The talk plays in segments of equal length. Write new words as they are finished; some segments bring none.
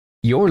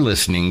You're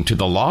listening to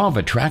the Law of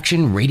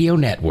Attraction Radio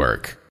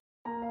Network.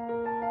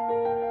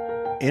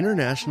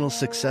 International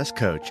success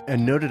coach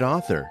and noted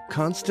author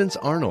Constance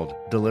Arnold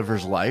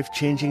delivers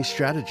life-changing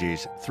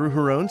strategies through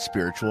her own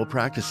spiritual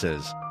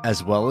practices,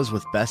 as well as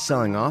with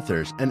best-selling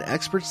authors and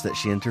experts that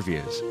she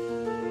interviews.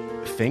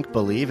 Think,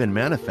 Believe, and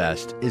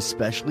Manifest is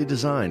specially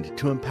designed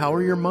to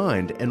empower your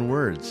mind and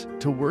words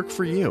to work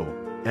for you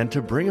and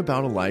to bring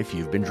about a life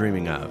you've been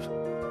dreaming of.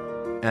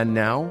 And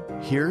now,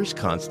 here's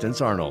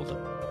Constance Arnold.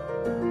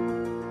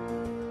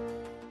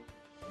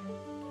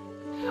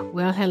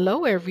 Well,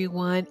 hello,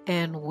 everyone,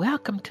 and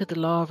welcome to the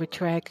Law of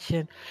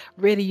Attraction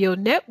Radio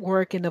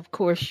Network. And of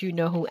course, you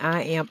know who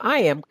I am. I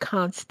am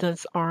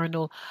Constance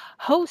Arnold,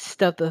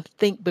 host of the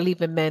Think,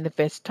 Believe, and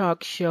Manifest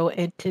talk show.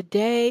 And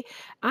today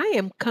I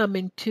am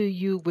coming to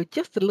you with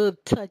just a little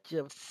touch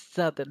of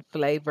Southern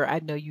flavor. I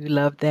know you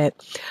love that.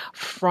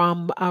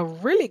 From a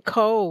really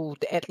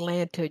cold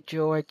Atlanta,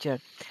 Georgia.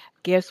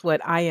 Guess what?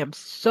 I am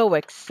so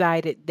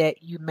excited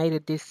that you made a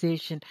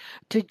decision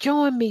to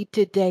join me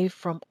today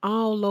from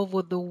all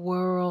over the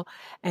world.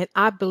 And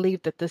I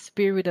believe that the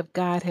Spirit of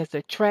God has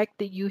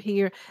attracted you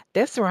here.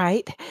 That's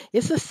right.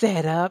 It's a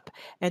setup,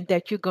 and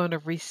that you're going to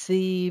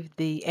receive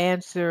the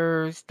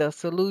answers, the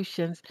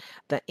solutions,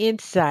 the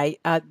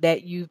insight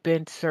that you've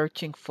been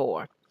searching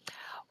for.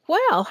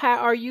 Well, how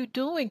are you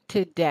doing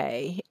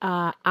today?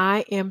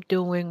 I am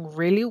doing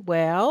really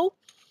well.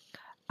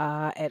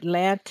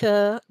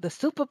 Atlanta, the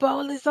Super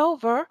Bowl is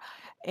over,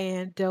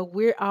 and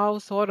we're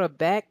all sort of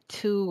back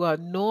to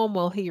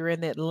normal here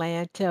in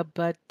Atlanta,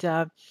 but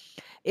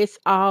it's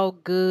all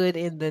good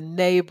in the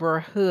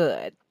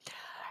neighborhood.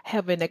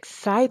 Have an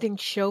exciting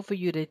show for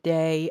you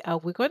today.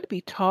 We're going to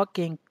be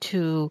talking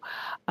to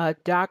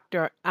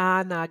Dr.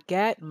 Anna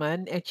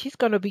Gatmon, and she's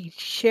going to be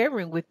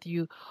sharing with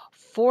you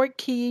 4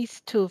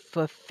 keys to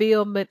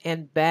fulfillment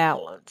and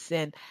balance,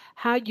 and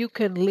how you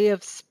can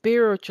live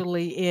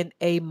spiritually in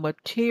a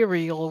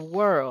material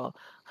world.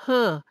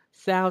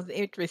 Sounds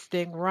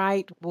interesting,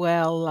 right?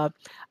 Well,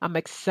 I'm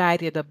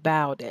excited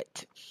about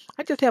it.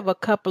 I just have a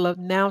couple of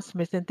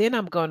announcements, and then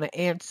I'm going to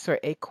answer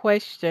a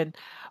question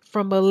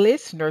from a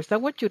listener. So I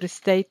want you to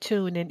stay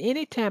tuned. And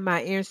anytime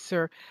I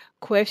answer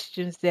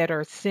questions that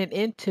are sent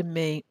in to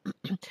me,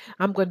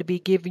 I'm going to be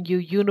giving you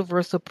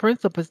universal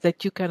principles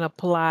that you can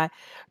apply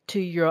to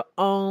your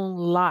own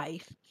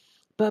life.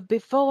 But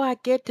before I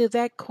get to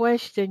that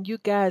question, you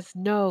guys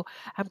know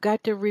I've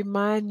got to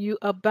remind you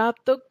about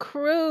the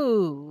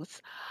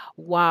cruise.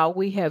 Wow,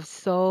 we have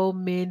so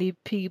many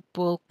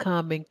people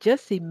coming.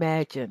 Just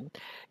imagine,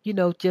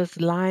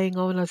 just lying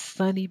on a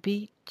sunny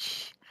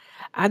beach.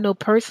 I know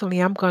personally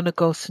I'm going to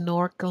go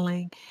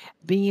snorkeling,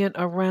 being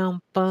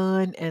around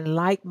fun and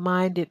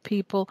like-minded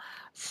people.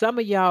 Some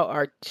of y'all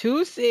are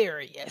too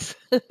serious.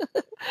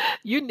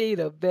 You need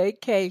a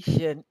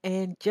vacation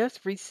and just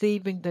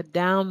receiving the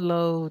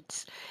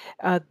downloads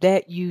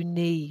that you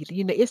need.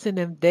 It's an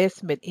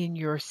investment in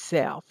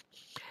yourself.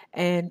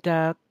 And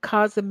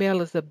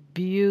Cozumel is a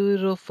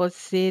beautiful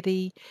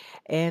city,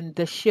 and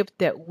the ship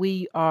that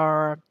we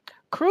are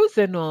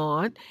cruising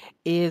on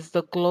is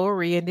the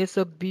Glory, and it's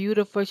a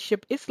beautiful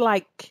ship. It's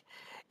like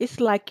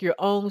your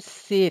own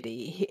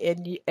city,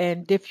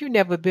 and if you've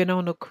never been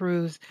on a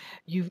cruise,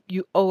 you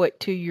owe it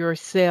to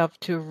yourself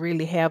to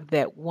really have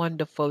that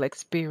wonderful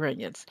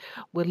experience.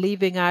 We're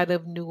leaving out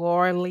of New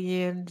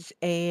Orleans,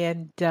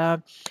 and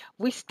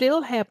we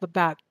still have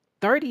about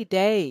 30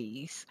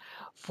 days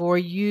for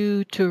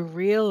you to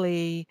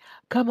really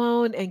come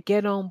on and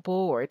get on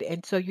board.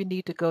 And so you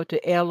need to go to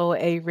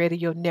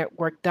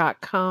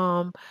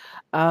loaradionetwork.com.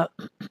 Uh,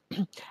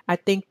 I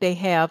think they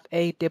have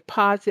a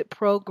deposit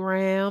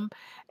program,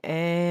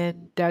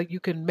 and you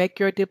can make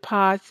your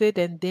deposit,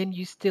 and then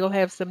you still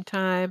have some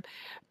time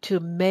to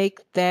make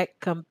that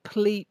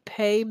complete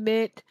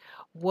payment.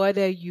 What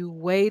are you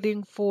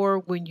waiting for?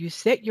 When you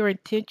set your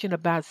intention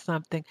about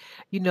something,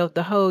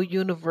 the whole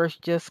universe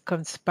just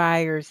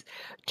conspires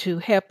to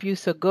help you.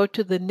 So go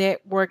to the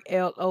network,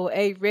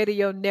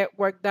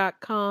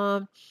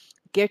 loaradionetwork.com,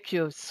 get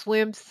your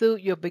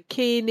swimsuit, your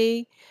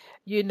bikini,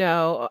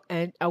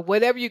 and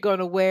whatever you're going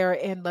to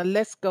wear, and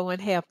let's go and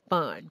have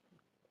fun.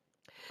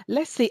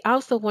 Let's see. I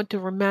also want to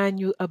remind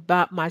you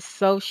about my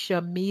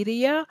social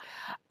media.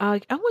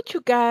 I want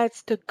you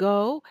guys to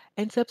go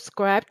and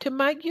subscribe to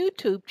my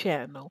YouTube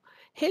channel.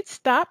 Hit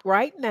stop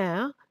right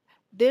now.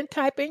 Then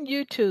type in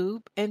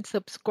YouTube and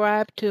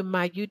subscribe to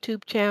my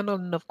YouTube channel.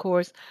 And of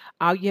course,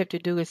 all you have to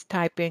do is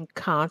type in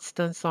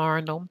Constance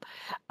Arnold.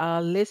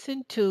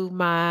 Listen to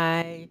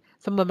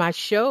some of my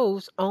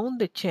shows on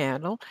the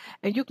channel,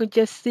 and you can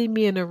just see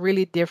me in a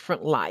really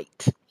different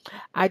light.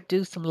 I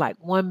do some like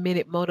 1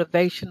 minute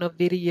motivational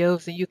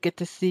videos, and you get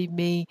to see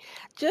me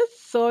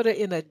just sort of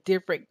in a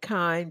different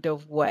kind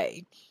of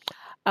way.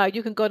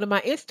 You can go to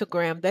my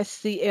Instagram.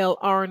 That's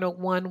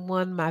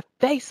CL11. My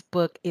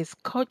Facebook is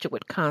Culture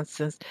with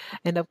Constance.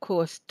 And of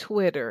course,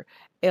 Twitter,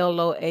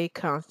 LOA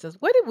Constance.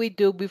 What did we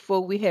do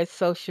before we had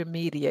social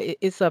media?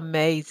 It's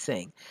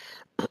amazing.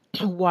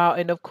 Wow.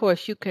 And of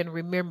course, you can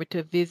remember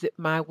to visit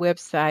my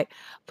website,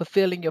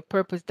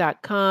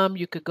 fulfillingyourpurpose.com.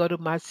 You could go to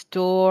my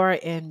store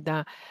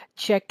and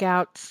check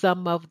out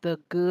some of the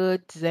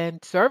goods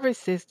and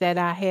services that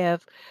I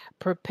have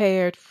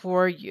prepared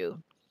for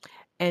you.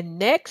 And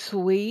next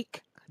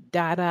week,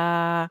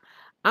 da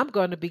I'm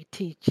going to be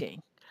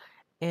teaching.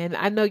 And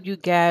I know you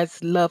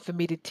guys love for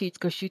me to teach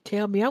because you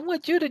tell me I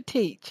want you to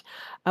teach.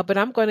 But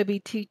I'm going to be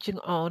teaching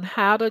on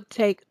how to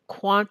take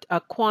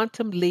a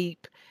quantum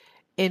leap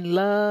in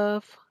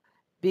love,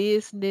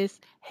 business,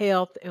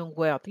 health, and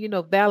wealth. You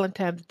know,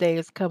 Valentine's Day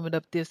is coming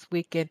up this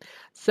weekend.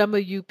 Some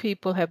of you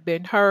people have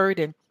been hurt,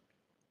 and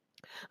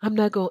I'm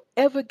not going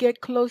to ever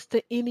get close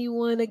to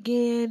anyone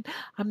again.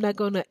 I'm not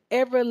going to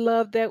ever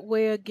love that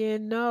way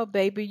again. No,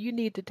 baby, you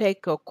need to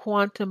take a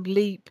quantum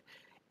leap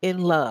in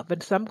love.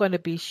 And so I'm going to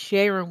be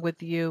sharing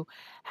with you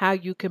how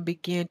you can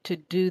begin to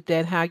do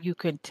that, how you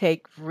can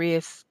take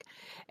risk,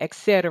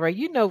 etc.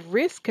 You know,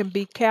 risk can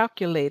be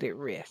calculated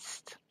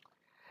risk.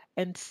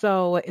 And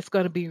so it's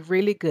going to be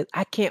really good.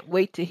 I can't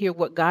wait to hear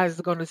what God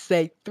is going to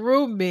say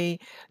through me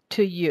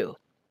to you.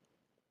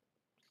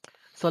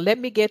 So let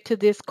me get to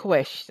this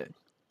question.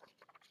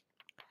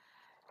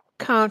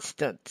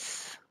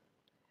 Constance,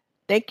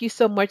 thank you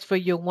so much for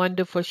your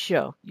wonderful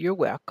show. You're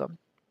welcome.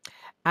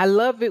 I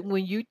love it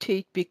when you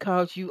teach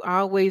because you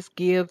always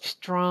give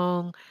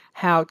strong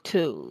how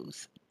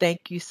to's.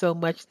 Thank you so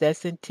much.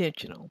 That's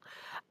intentional.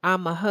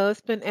 I'm a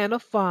husband and a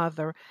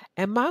father,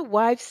 and my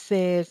wife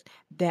says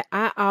that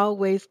I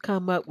always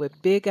come up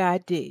with big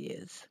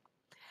ideas.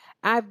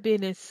 I've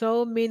been in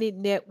so many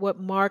network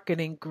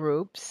marketing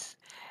groups,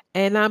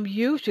 and I'm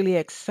usually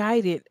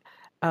excited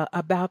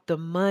about the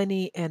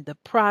money and the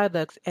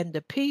products and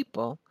the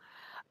people.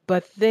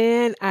 But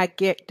then I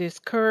get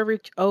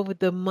discouraged over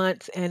the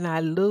months and I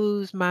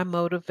lose my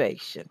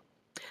motivation.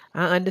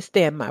 I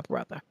understand, my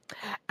brother.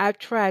 I've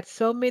tried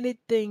so many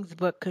things,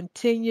 but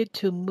continue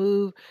to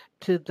move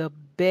to the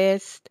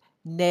best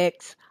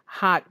next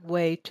hot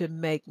way to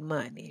make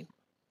money.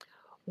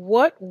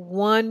 What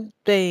one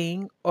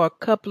thing or a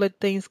couple of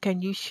things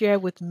can you share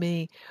with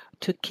me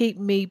to keep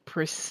me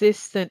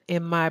persistent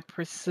in my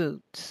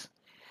pursuits?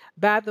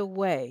 By the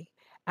way,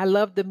 I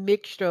love the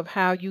mixture of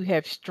how you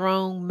have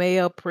strong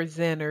male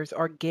presenters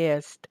or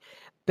guests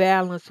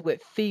balanced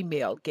with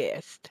female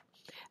guests.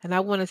 And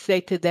I want to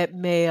say to that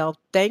male,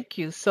 thank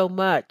you so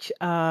much.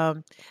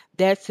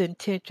 That's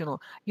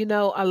intentional. You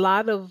know, a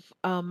lot of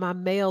my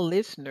male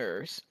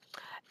listeners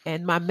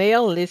and my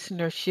male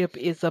listenership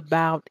is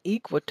about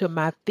equal to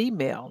my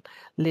female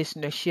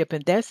listenership.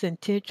 And that's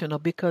intentional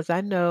because I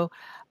know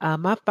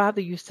my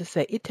father used to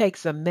say, it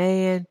takes a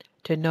man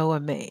to know a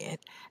man.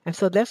 And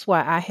so that's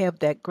why I have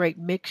that great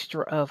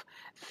mixture of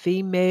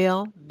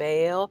female,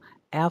 male,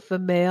 alpha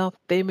male,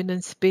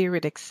 feminine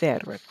spirit,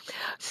 etc.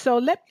 So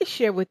let me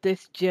share with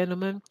this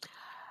gentleman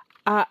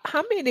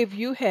how many of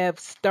you have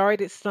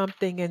started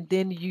something and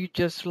then you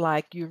just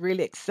like, you're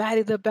really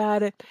excited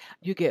about it,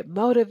 you get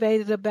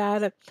motivated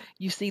about it,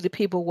 you see the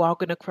people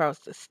walking across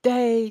the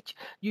stage,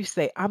 you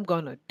say, I'm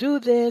going to do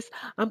this,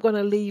 I'm going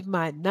to leave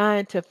my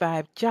 9 to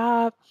 5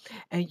 job,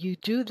 and you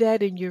do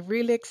that and you're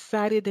really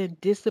excited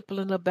and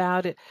disciplined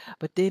about it,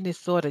 but then it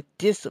sort of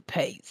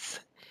dissipates.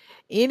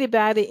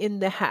 Anybody in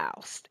the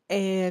house?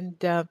 And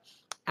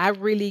I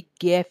really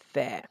get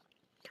that.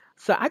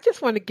 So I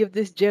just want to give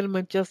this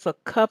gentleman just a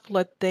couple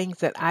of things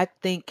that I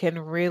think can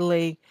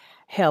really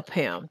help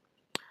him.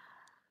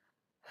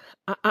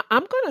 I'm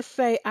going to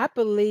say I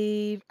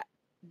believe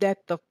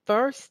that the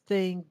first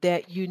thing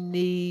that you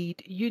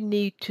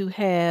need to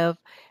have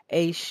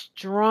a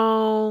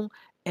strong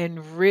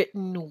and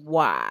written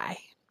why.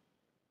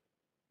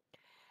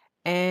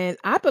 And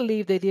I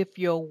believe that if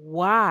your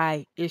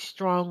why is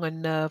strong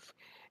enough,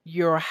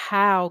 your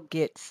how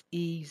gets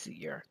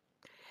easier.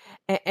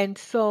 And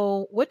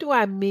so, what do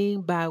I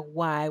mean by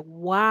why?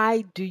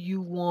 Why do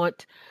you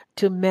want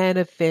to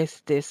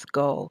manifest this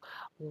goal?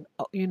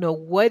 You know,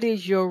 what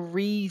is your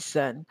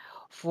reason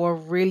for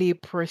really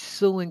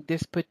pursuing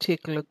this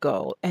particular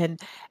goal? And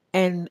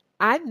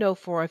I know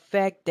for a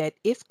fact that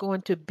it's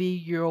going to be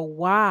your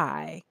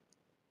why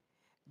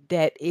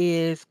that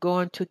is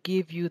going to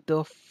give you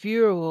the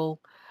fuel,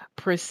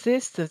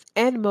 persistence,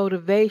 and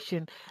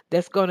motivation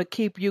that's going to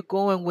keep you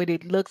going when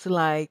it looks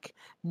like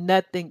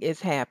nothing is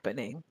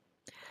happening.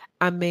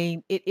 I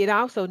mean, it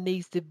also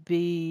needs to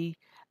be,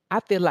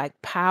 I feel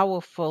like,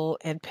 powerful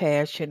and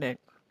passionate.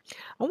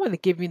 I want to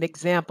give you an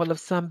example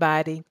of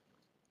somebody.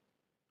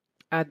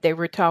 They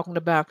were talking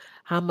about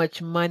how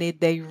much money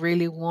they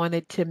really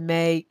wanted to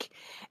make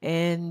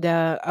and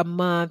a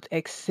month,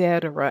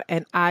 etc.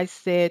 And I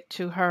said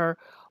to her,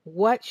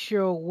 what's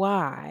your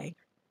why?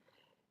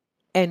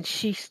 And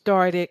she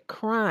started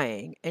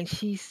crying and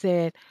she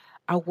said,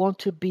 I want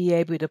to be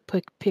able to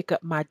pick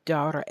up my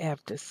daughter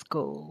after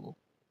school.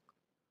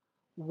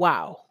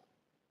 Wow.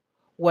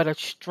 What a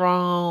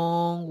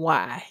strong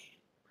why.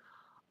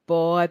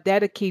 Boy,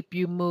 that'll keep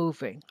you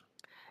moving.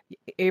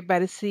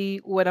 Everybody see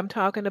what I'm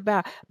talking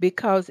about?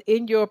 Because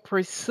in your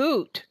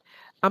pursuit,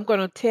 I'm going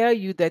to tell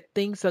you that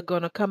things are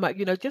going to come up.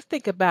 Just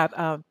think about,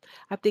 I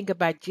think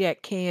about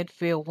Jack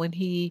Canfield when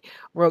he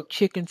wrote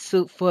Chicken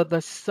Soup for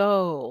the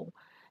Soul.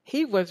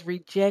 He was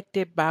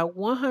rejected by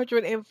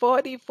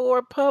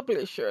 144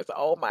 publishers.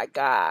 Oh my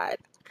God.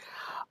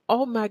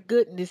 Oh my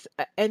goodness.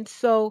 And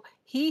so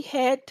he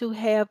had to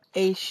have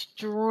a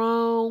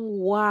strong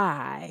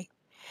why.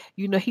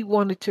 He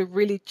wanted to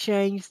really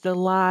change the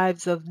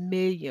lives of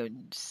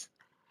millions.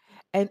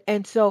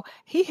 And so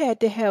he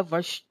had to have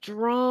a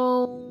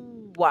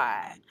strong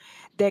why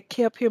that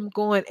kept him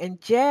going.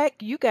 And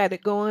Jack, you got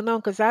it going on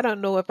because I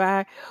don't know if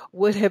I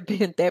would have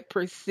been that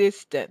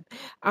persistent.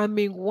 I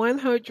mean,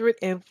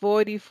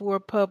 144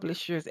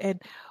 publishers.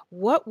 And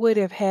what would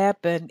have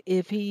happened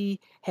if he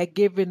had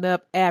given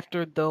up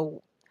after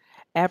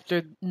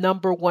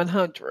number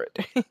 100?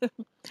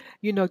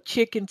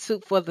 Chicken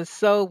Soup for the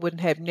Soul would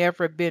have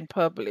never been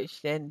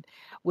published and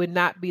would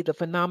not be the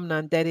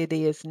phenomenon that it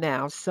is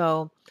now.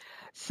 So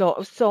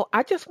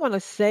I just want to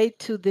say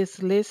to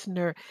this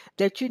listener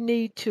that you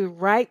need to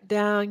write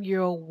down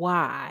your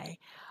why.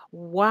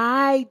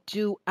 Why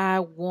do I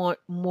want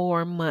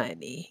more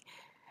money?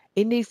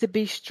 It needs to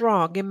be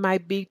strong. It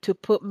might be to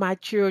put my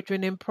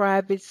children in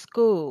private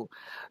school,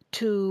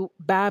 to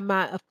buy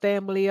my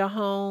family a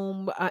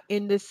home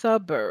in the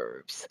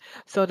suburbs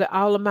so that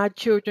all of my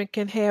children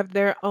can have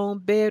their own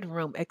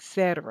bedroom,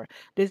 etc.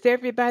 Does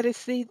everybody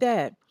see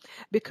that?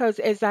 Because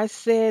as I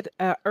said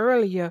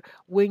earlier,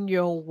 when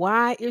your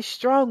why is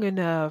strong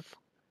enough,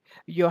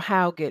 your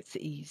how gets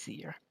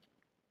easier.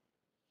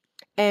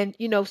 And,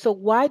 so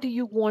why do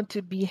you want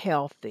to be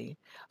healthy?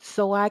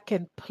 So I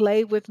can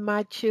play with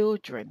my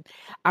children.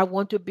 I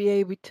want to be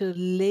able to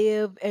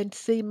live and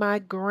see my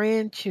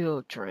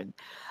grandchildren,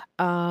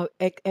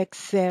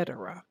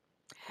 etc.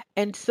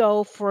 And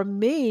so for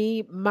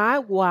me, my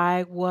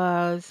why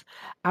was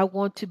I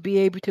want to be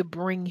able to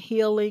bring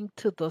healing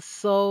to the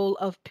soul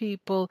of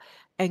people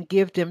and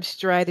give them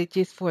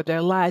strategies for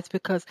their lives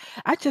because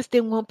I just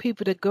didn't want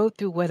people to go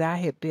through what I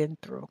had been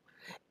through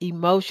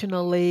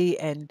emotionally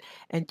and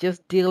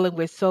just dealing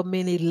with so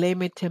many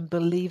limiting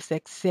beliefs,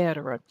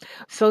 etc.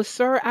 So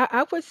sir,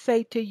 I would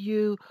say to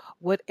you,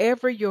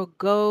 whatever your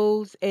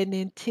goals and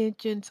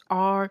intentions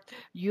are,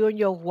 you and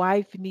your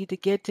wife need to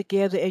get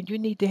together and you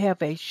need to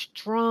have a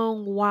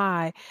strong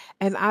why.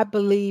 And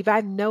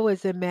I know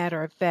as a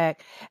matter of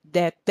fact,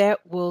 that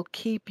will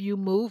keep you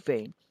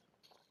moving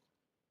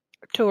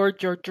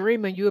toward your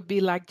dream and you'll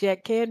be like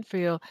Jack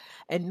Canfield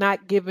and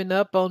not giving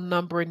up on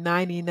number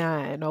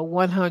 99 or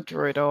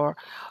 100 or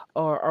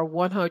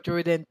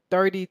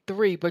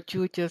 133, but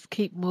you'll just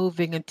keep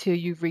moving until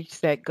you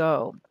reach that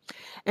goal.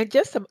 And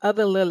just some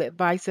other little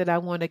advice that I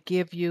want to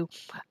give you.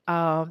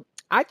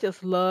 I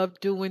just love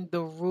doing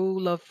the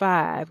rule of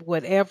five.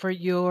 Whatever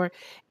your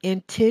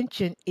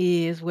intention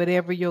is,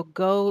 whatever your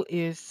goal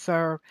is,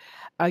 sir,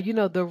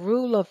 the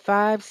rule of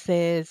five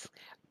says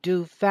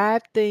do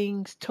five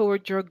things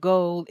toward your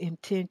goal,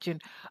 intention,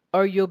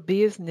 or your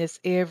business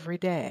every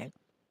day.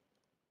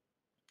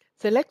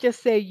 So let's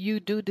just say you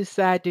do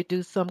decide to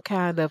do some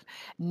kind of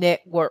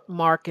network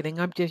marketing.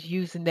 I'm just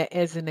using that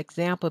as an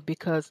example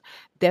because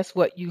that's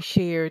what you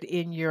shared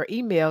in your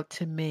email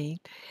to me.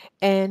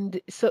 And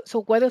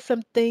so what are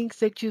some things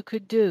that you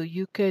could do?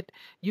 You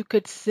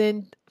could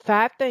send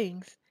five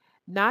things,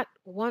 not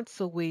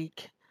once a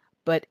week,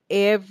 but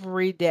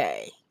every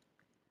day.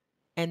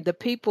 And the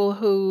people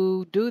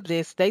who do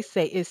this, they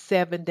say it's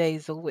 7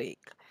 days a week.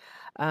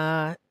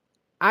 Uh,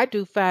 I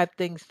do five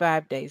things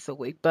 5 days a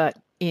week, but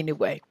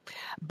anyway,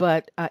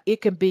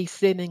 it can be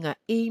sending an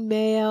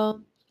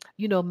email,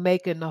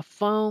 making a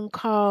phone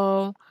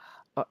call,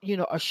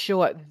 a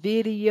short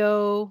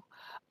video,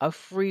 a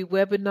free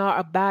webinar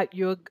about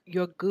your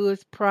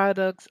goods,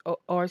 products,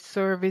 or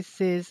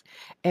services,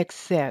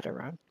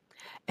 etc.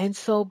 And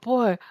so,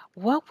 boy,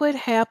 what would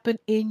happen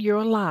in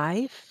your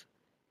life,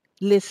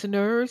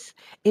 listeners,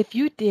 if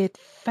you did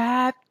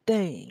five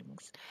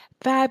things,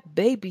 five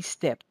baby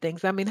step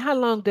things? I mean, how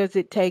long does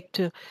it take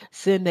to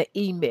send an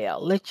email?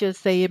 Let's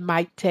just say it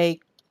might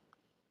take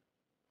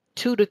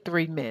 2 to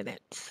 3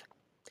 minutes.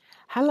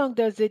 How long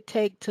does it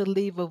take to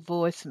leave a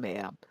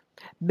voicemail?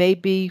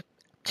 Maybe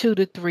 2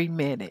 to 3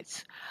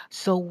 minutes.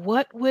 So,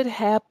 what would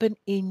happen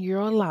in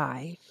your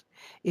life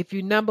if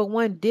you, number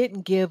one,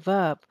 didn't give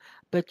up,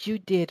 but you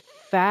did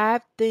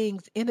five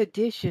things in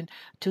addition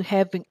to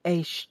having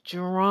a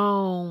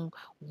strong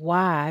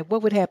why?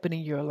 What would happen in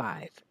your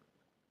life?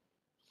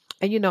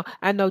 And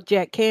I know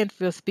Jack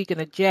Canfield, speaking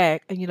of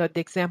Jack, and the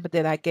example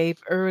that I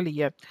gave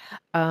earlier,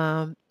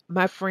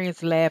 my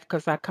friends laugh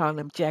because I call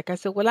him Jack. I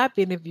said, well, I've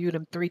interviewed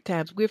him 3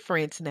 times. We're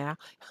friends now.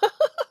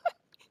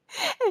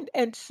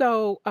 And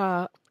so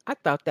I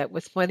thought that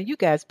was funny. You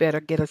guys better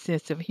get a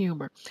sense of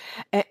humor.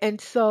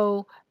 And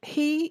so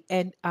he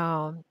and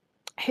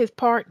his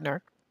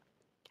partner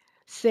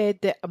said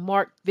that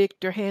Mark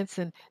Victor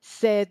Hansen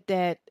said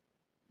that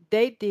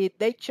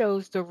they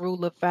chose the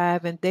rule of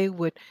five, and they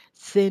would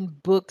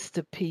send books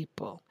to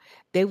people.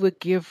 They would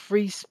give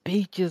free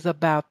speeches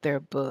about their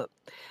book.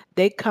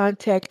 They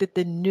contacted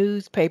the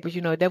newspapers,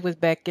 that was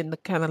back in the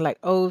kind of like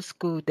old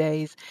school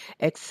days,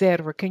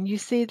 etc. Can you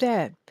see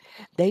that?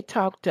 They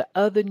talked to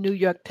other New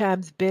York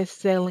Times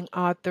best-selling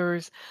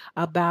authors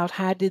about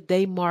how did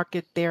they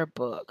market their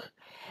book.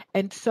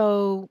 And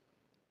so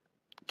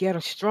get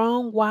a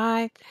strong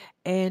why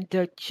and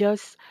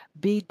just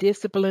be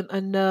disciplined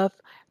enough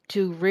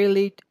to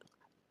really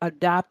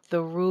adopt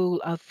the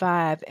rule of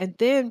five. And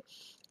then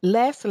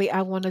lastly,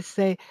 I want to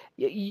say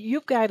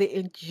you've got to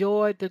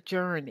enjoy the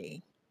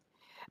journey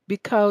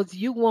because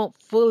you won't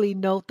fully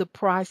know the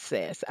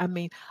process. I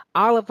mean,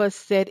 all of us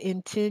set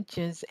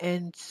intentions,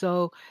 and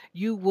so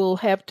you will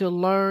have to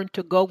learn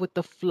to go with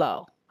the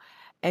flow.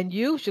 And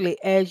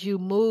usually, as you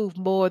move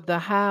more, the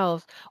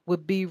house will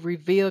be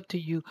revealed to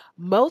you.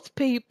 Most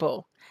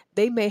people,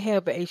 they may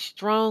have a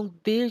strong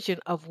vision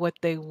of what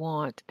they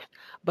want,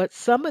 but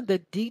some of the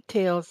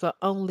details are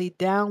only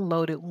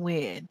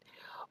downloaded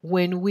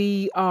when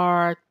we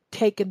are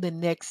taking the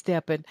next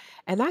step. And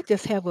I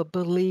just have a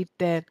belief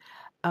that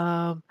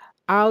um,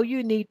 all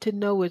you need to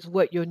know is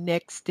what your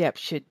next step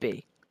should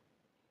be,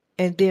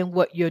 and then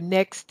what your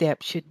next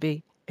step should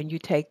be, and you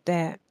take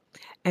that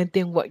and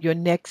then what your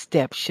next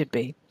step should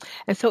be.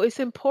 And so it's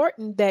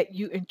important that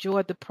you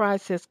enjoy the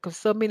process because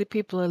so many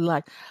people are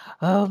like,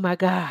 oh my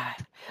God,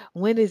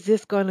 when is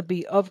this going to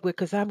be over with?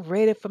 Because I'm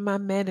ready for my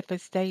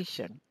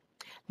manifestation.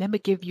 Let me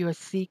give you a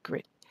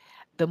secret.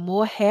 The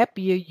more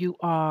happier you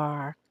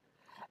are,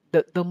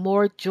 the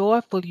more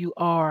joyful you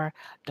are,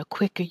 the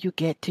quicker you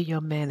get to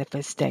your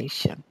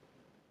manifestation.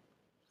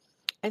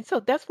 And so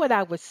that's what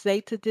I would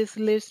say to this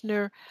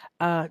listener,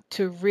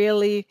 to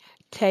really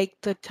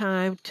take the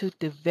time to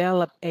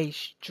develop a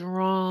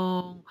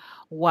strong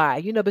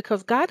why.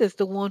 Because God is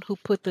the one who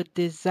put the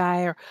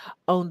desire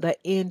on the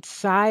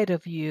inside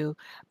of you,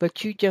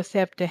 but you just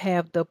have to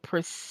have the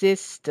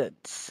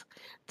persistence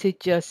to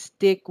just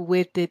stick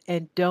with it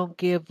and don't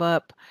give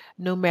up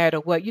no matter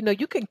what.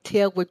 You can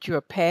tell what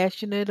you're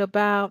passionate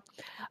about,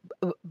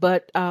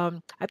 but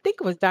I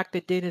think it was Dr.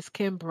 Dennis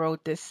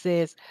Kimbrough that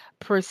says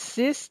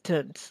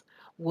persistence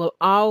will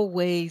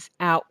always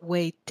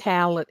outweigh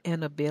talent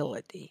and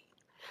ability.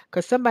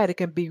 Because somebody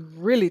can be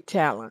really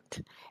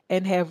talented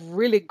and have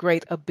really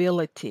great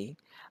ability,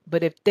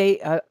 but if they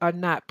are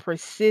not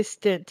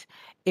persistent,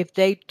 if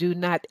they do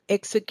not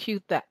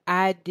execute the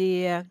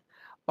idea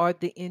or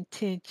the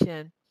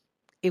intention,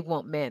 it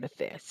won't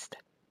manifest.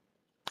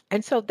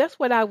 And so that's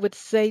what I would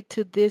say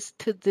to this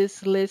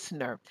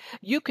listener.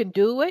 You can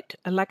do it.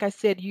 And like I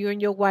said, you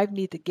and your wife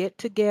need to get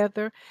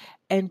together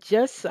and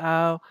just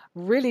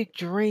really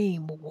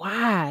dream.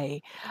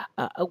 Why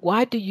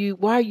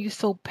are you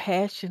so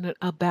passionate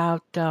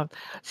about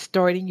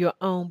starting your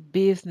own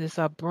business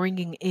or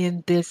bringing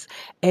in this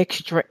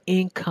extra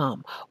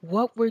income?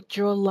 What would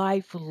your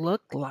life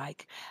look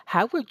like?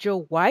 How would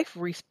your wife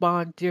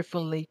respond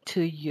differently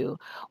to you?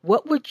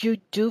 What would you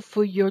do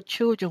for your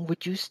children?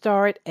 Would you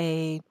start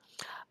a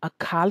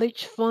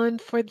college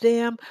fund for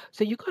them?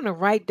 So you're going to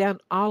write down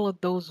all of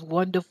those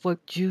wonderful,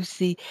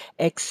 juicy,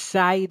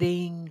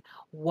 exciting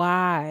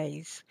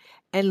whys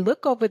and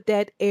look over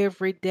that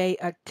every day.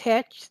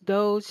 Attach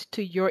those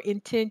to your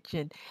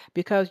intention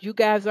because you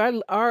guys are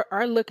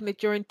looking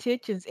at your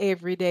intentions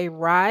every day,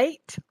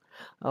 right?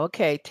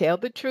 Okay, tell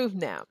the truth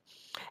now,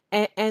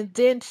 and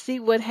then see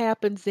what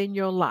happens in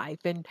your life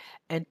and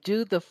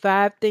do the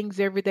five things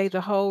every day, the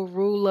whole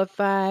rule of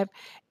five.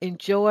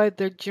 Enjoy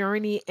the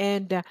journey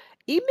and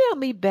email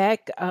me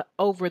back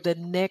over the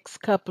next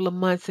couple of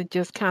months and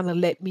just kind of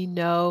let me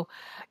know,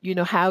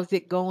 how's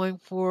it going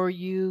for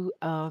you,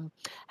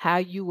 how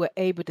you were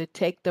able to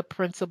take the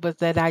principles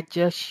that I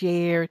just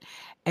shared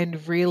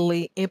and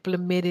really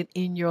implement it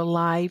in your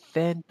life.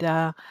 And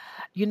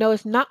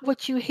it's not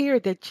what you hear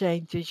that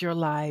changes your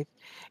life,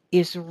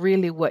 is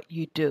really what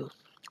you do.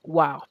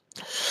 Wow.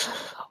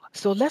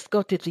 So let's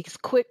go to these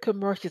quick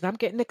commercials. I'm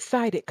getting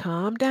excited.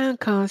 Calm down,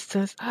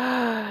 Constance.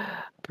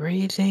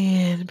 Breathe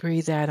in,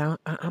 breathe out.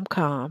 I'm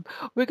calm.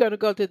 We're going to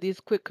go to these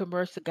quick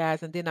commercial,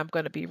 guys, and then I'm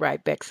going to be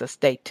right back. So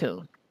stay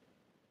tuned.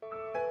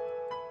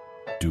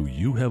 Do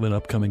you have an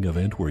upcoming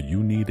event where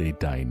you need a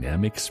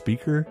dynamic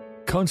speaker?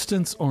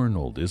 Constance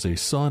Arnold is a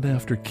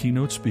sought-after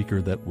keynote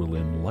speaker that will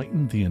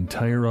enlighten the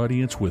entire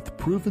audience with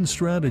proven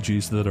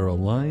strategies that are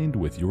aligned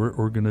with your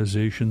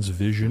organization's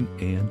vision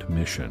and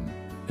mission.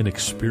 An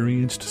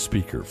experienced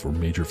speaker for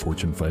major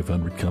Fortune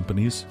 500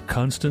 companies,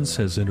 Constance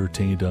has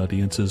entertained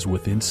audiences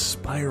with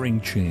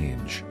inspiring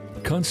change.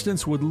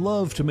 Constance would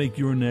love to make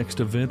your next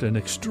event an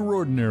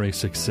extraordinary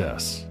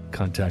success.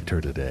 Contact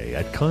her today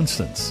at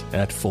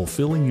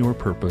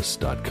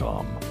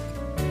constance@fulfillingyourpurpose.com.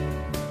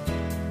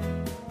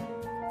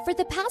 For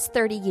the past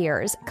 30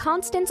 years,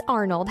 Constance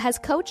Arnold has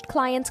coached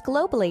clients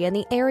globally in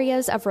the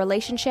areas of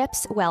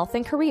relationships, wealth,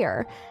 and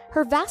career.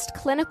 Her vast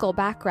clinical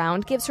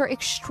background gives her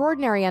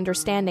extraordinary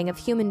understanding of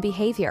human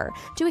behavior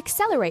to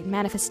accelerate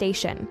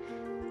manifestation.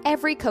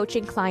 Every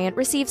coaching client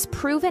receives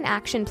proven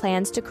action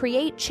plans to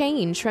create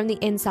change from the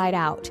inside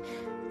out.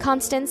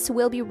 Constance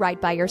will be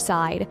right by your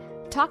side.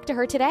 Talk to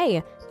her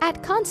today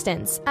at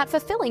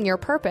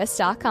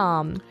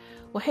Constance@fulfillingyourpurpose.com.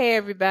 Well, hey,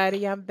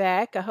 everybody, I'm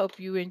back. I hope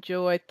you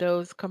enjoyed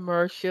those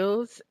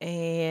commercials,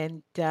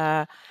 and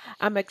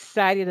I'm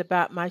excited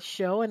about my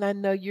show. And I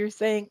know you're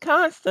saying,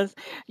 Constance,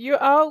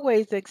 you're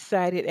always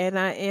excited, and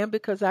I am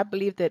because I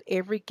believe that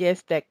every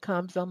guest that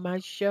comes on my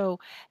show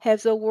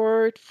has a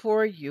word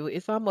for you.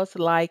 It's almost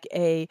like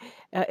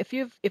if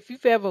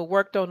you've ever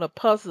worked on a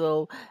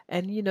puzzle,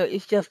 and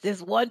it's just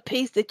this one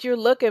piece that you're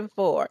looking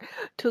for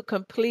to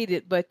complete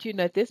it, but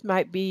this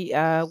might be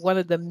one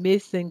of the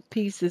missing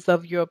pieces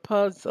of your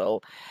puzzle.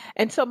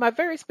 And so, my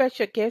very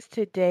special guest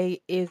today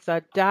is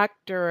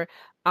Dr.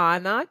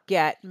 Anna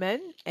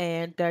Gatmon,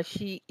 and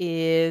she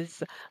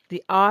is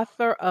the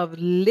author of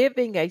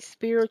Living a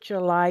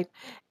Spiritual Life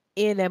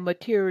in a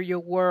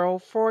Material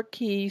World: Four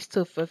Keys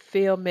to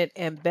Fulfillment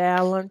and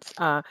Balance.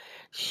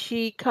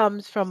 She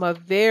comes from a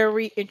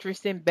very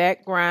interesting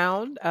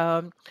background,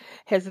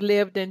 has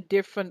lived in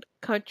different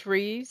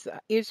countries: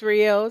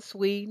 Israel,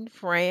 Sweden,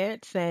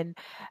 France, and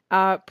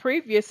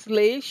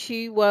previously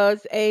she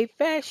was a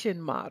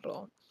fashion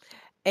model.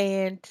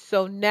 And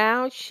so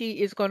now she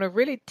is going to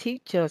really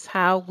teach us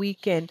how we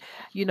can,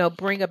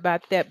 bring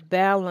about that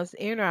balance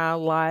in our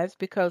lives,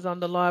 because on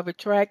the law of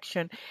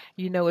attraction,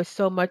 it's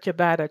so much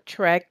about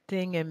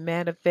attracting and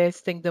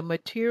manifesting the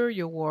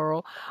material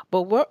world.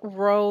 But what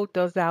role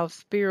does our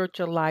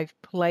spiritual life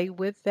play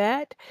with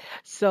that?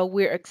 So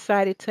we're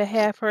excited to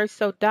have her.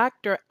 So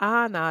Dr.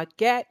 Anna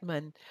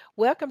Gatmon,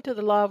 welcome to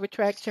the Law of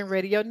Attraction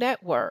Radio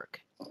Network.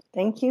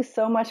 Thank you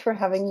so much for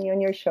having me on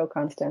your show,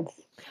 Constance.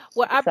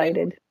 Well,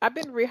 Excited. I've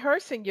been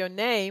rehearsing your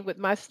name with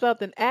my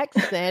southern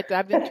accent.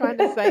 I've been trying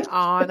to say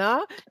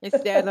Anna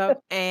instead of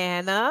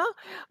Anna,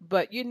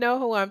 but you know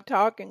who I'm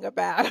talking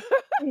about.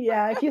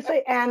 Yeah, if you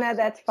say Anna,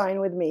 that's fine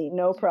with me.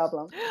 No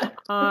problem.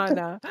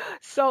 Anna.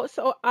 So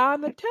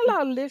Anna, tell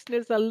our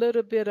listeners a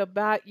little bit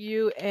about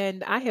you,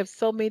 and I have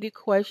so many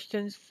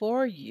questions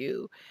for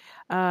you,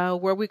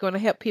 where we're going to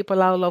help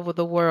people all over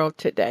the world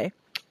today.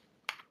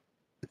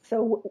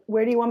 So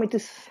where do you want me to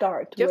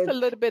start Just with a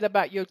little bit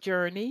about your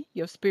journey,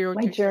 your my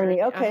spiritual journey?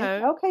 journey. Okay.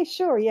 Uh-huh. Okay,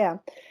 sure. Yeah.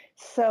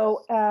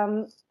 So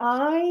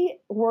I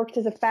worked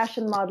as a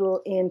fashion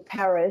model in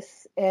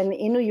Paris and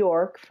in New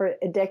York for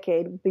a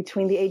decade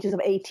between the ages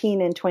of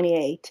 18 and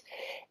 28.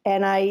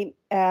 And I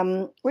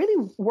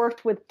really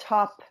worked with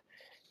top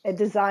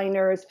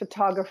designers,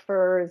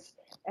 photographers,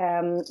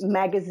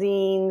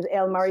 magazines,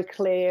 Elle Marie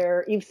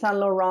Claire, Yves Saint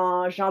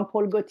Laurent, Jean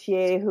Paul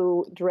Gaultier,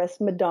 who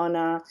dressed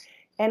Madonna.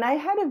 And I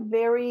had a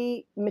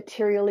very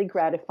materially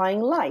gratifying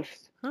life.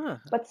 Huh.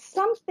 But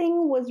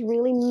something was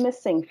really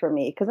missing for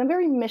me because I'm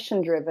very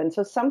mission driven.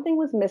 So something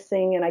was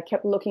missing and I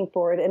kept looking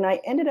for it. And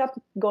I ended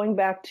up going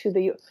back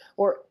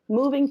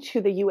moving to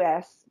the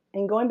US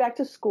and going back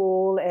to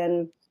school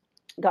and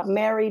got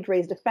married,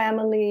 raised a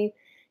family,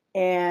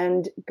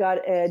 and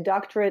got a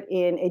doctorate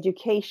in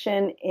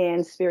education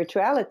and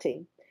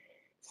spirituality.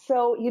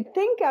 So you'd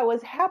think I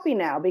was happy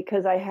now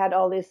because I had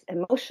all this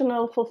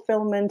emotional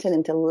fulfillment and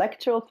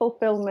intellectual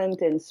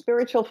fulfillment and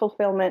spiritual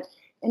fulfillment.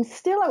 And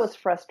still I was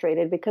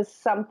frustrated because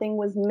something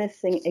was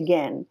missing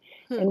again.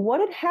 And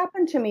what had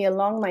happened to me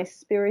along my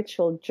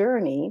spiritual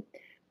journey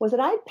was that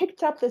I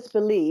picked up this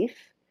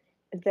belief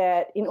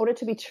that in order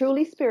to be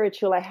truly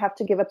spiritual, I have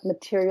to give up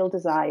material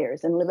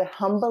desires and live a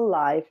humble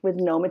life with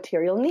no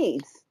material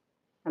needs.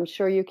 I'm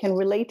sure you can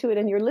relate to it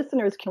and your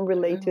listeners can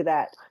relate to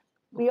that.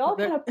 We all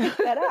kind of pick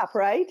that up,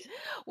 right?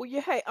 Well,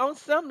 yeah, hey, on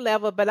some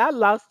level, but I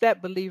lost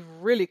that belief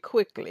really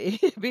quickly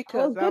Well,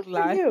 because good I'm for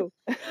like, you.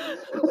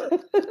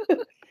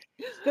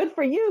 Good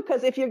for you,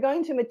 because if you're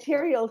going to if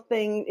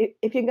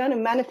you're going to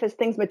manifest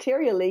things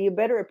materially, you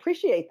better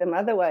appreciate them.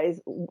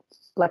 Otherwise,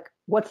 like,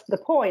 what's the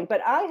point?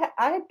 But I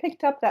had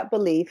picked up that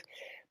belief,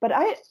 but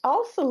I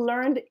also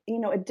learned,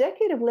 a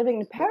decade of living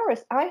in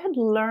Paris, I had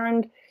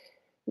learned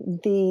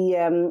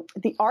the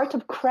art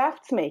of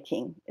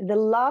craftsmaking, the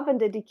love and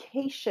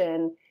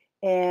dedication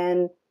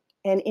and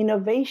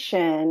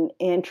innovation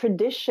and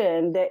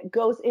tradition that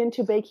goes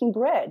into baking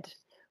bread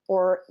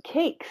or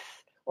cakes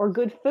or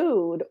good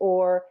food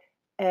or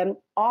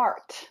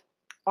art,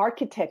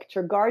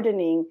 architecture,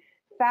 gardening,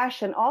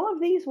 fashion. All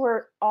of these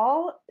were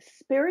all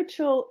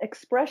spiritual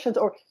expressions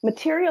or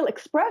material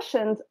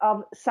expressions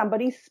of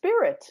somebody's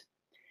spirit.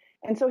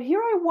 And so here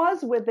I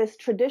was with this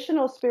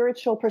traditional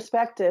spiritual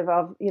perspective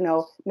of,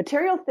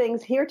 material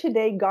things here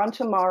today, gone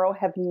tomorrow,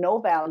 have no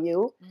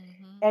value.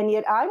 Mm-hmm. And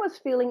yet I was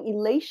feeling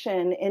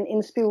elation and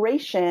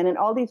inspiration and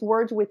all these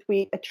words which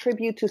we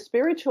attribute to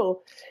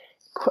spiritual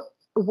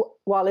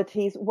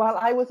qualities while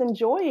I was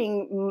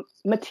enjoying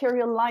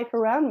material life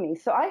around me.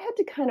 So I had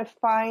to kind of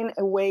find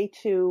a way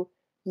to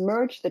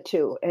merge the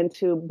two and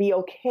to be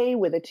okay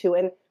with the two.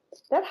 And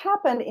that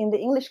happened in the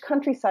English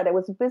countryside. I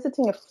was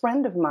visiting a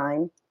friend of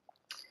mine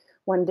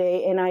one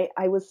day, and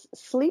I was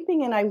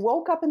sleeping, and I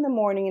woke up in the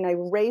morning, and I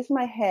raised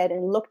my head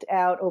and looked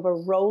out over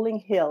rolling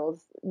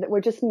hills that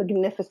were just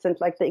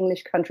magnificent, like the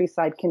English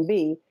countryside can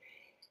be.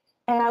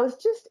 And I was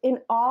just in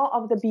awe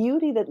of the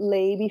beauty that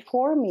lay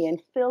before me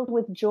and filled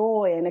with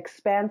joy and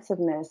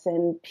expansiveness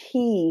and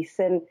peace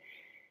and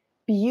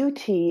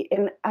beauty.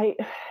 And I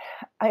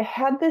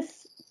had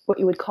this, what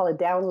you would call a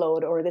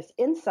download or this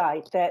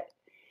insight that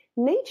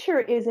nature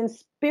is in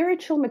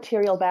spiritual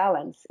material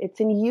balance. It's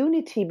in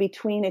unity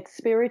between its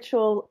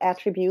spiritual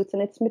attributes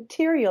and its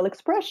material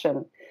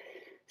expression.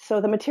 So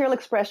the material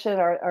expression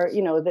are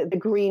the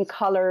green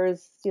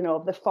colors,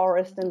 of the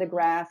forest and the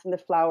grass and the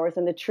flowers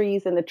and the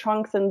trees and the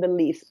trunks and the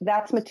leaves.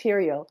 That's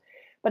material.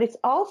 But it's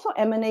also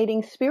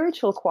emanating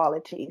spiritual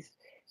qualities,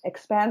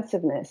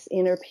 expansiveness,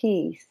 inner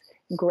peace,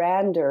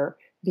 grandeur,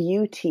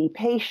 beauty,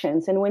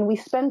 patience. And when we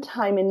spend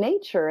time in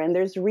nature, and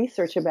there's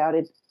research about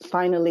it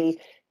finally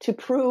to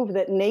prove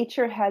that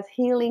nature has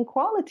healing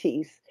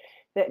qualities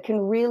that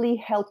can really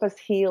help us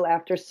heal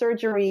after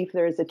surgery. If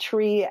there's a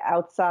tree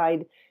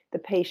outside the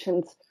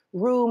patient's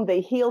room,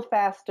 they heal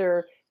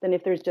faster than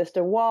if there's just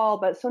a wall.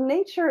 But so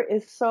nature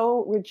is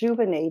so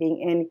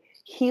rejuvenating and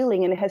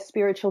healing, and it has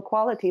spiritual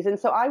qualities. And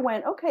so I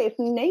went, okay, if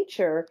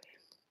nature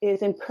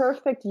is in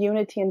perfect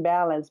unity and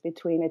balance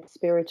between its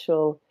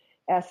spiritual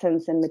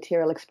essence and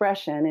material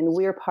expression, and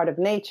we're part of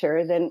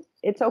nature, then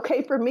it's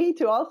okay for me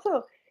to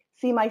also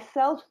see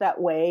myself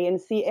that way and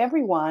see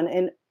everyone.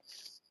 And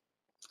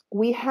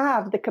we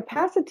have the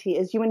capacity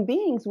as human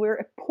beings, we're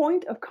a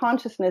point of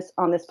consciousness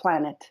on this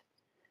planet.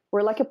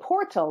 We're like a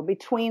portal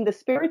between the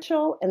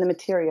spiritual and the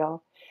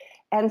material.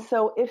 And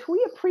so if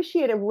we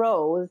appreciate a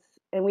rose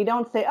and we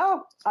don't say,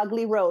 oh,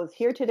 ugly rose,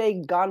 here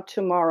today, gone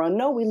tomorrow.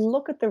 No, we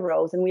look at the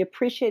rose and we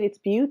appreciate its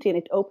beauty and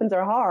it opens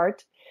our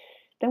heart.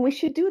 Then we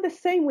should do the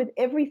same with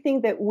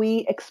everything that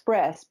we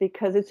express,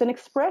 because it's an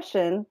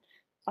expression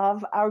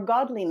of our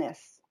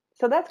godliness.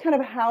 So that's kind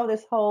of how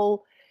this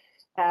whole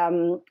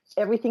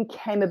everything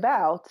came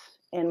about,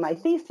 and my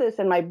thesis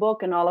and my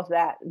book and all of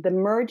that, the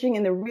merging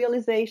and the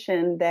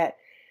realization that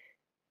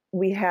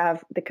we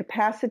have the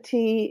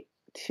capacity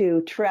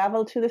to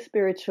travel to the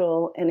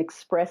spiritual and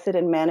express it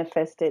and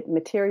manifest it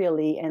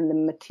materially, and the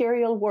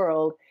material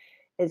world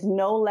is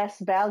no less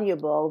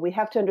valuable. We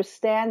have to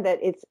understand that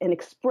it's an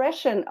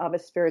expression of a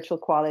spiritual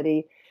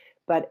quality,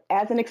 but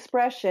as an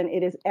expression,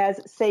 it is as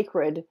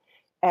sacred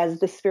as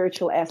the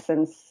spiritual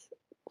essence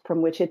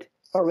from which it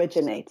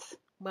originates.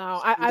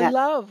 Wow, I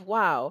love,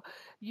 wow.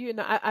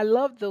 I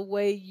love the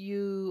way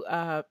you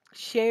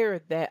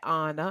shared that,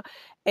 Anna.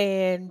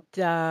 And,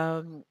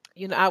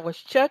 I was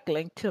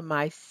chuckling to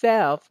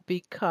myself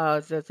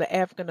because as an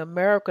African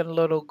American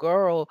little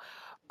girl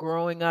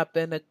growing up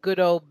in a good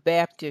old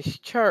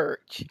Baptist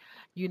church,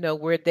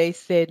 where they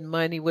said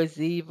money was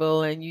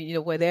evil and,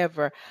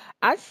 whatever,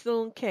 I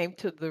soon came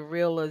to the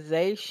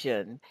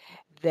realization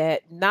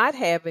that not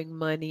having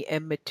money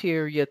and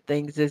material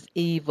things is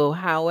evil.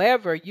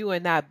 However, you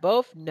and I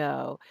both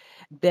know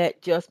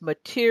that just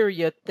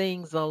material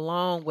things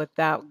alone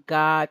without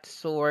God,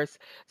 source,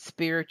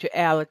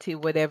 spirituality,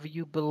 whatever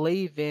you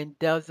believe in,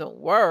 doesn't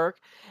work,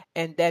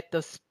 and that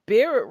the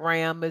spirit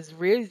realm is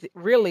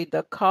really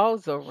the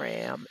causal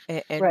realm.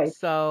 And Right.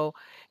 so,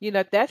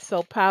 that's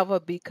so powerful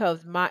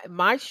because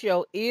my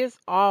show is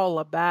all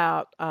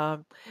about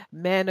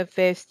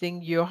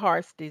manifesting your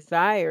heart's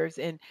desires.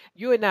 And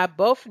you and I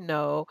both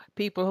know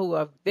people who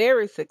are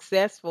very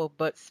successful,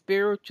 but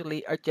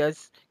spiritually are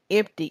just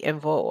empty and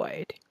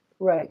void.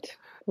 Right.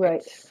 And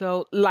Right.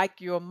 so,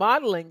 like your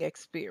modeling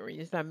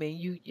experience, I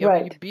mean, you're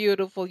Right.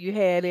 beautiful, you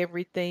had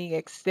everything,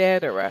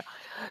 etc.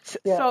 So,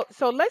 Yeah.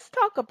 so let's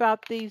talk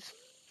about these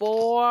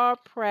four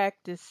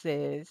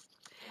practices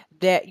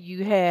that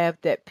you have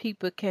that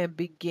people can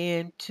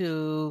begin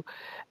to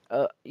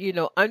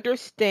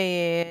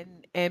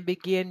understand and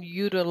begin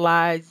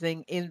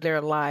utilizing in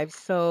their lives.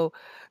 So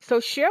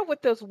share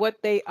with us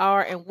what they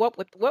are and what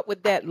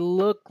would that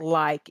look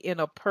like in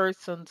a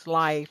person's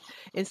life,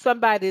 in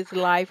somebody's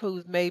life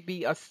who's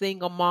maybe a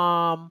single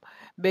mom,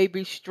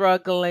 maybe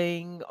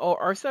struggling,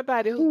 or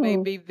somebody who may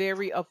Hmm. be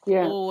very Yeah.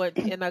 affluent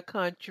in a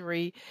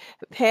country,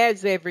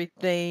 has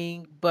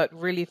everything, but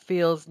really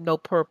feels no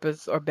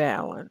purpose or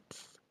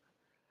balance.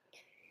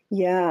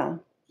 Yeah.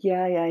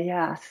 Yeah. Yeah.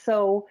 Yeah.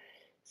 So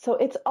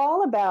it's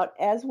all about,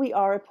 as we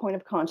are a point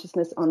of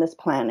consciousness on this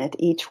planet,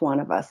 each one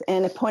of us,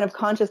 and a point of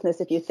consciousness,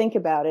 if you think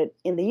about it,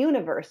 in the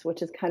universe,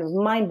 which is kind of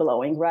mind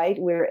blowing, right?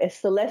 We're a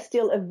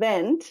celestial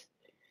event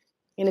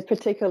in a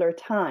particular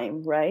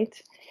time, right?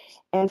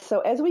 And so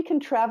as we can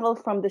travel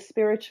from the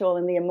spiritual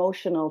and the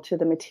emotional to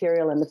the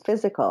material and the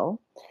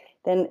physical,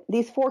 then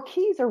these four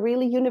keys are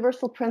really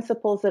universal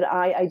principles that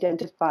I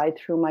identified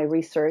through my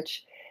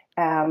research,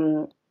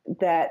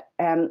 that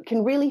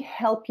can really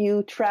help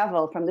you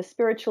travel from the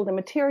spiritual to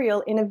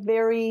material in a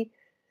very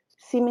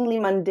seemingly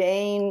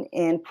mundane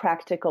and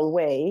practical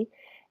way.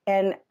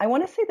 And I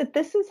want to say that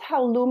this is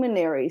how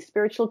luminaries,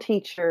 spiritual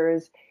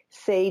teachers,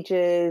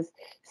 sages,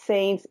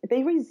 saints,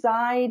 they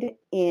reside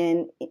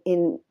in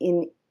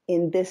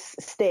this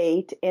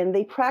state, and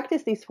they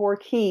practice these four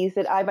keys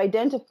that I've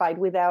identified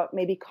without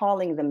maybe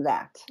calling them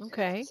that.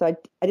 Okay. So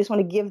I just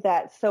want to give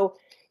that. So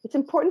it's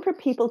important for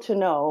people to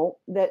know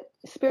that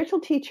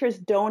spiritual teachers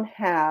don't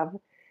have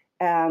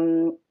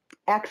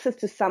access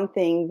to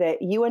something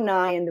that you and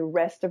I and the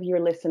rest of your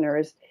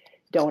listeners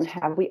don't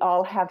have. We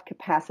all have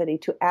capacity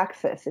to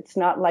access. It's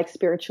not like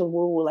spiritual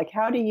woo-woo. Like,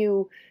 how do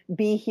you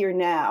be here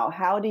now?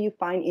 How do you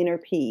find inner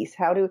peace?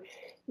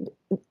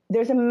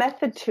 There's a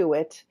method to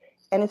it,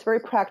 and it's very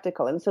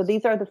practical. And so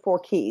these are the 4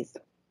 keys.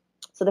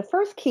 So the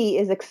first key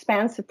is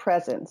expansive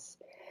presence,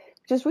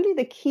 which is really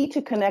the key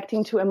to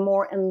connecting to a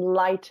more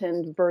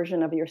enlightened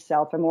version of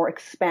yourself, a more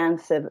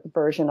expansive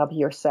version of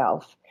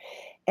yourself.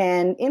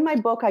 And in my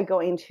book, I go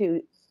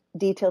into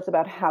details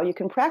about how you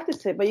can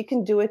practice it, but you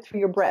can do it through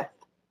your breath.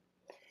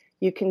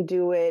 You can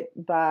do it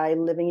by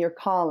living your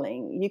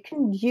calling. You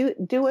can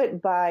do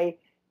it by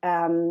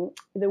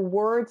the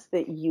words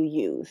that you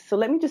use. So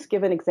let me just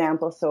give an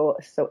example so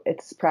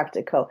it's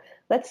practical.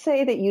 Let's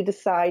say that you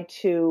decide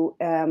to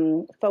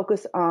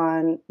focus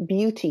on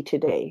beauty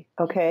today,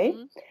 okay?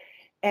 Mm-hmm.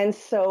 And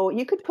so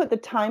you could put the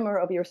timer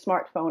of your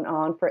smartphone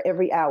on for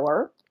every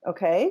hour,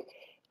 okay?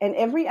 And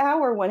every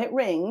hour when it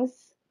rings,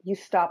 you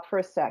stop for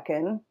a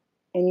second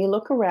and you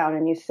look around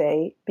and you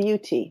say,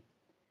 beauty.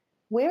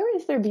 Where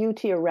is there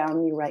beauty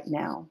around me right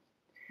now?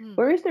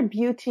 Where is there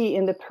beauty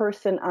in the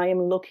person I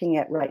am looking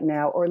at right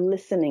now or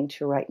listening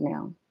to right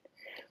now?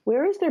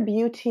 Where is there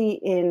beauty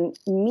in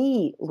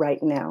me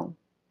right now?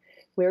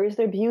 Where is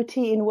there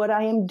beauty in what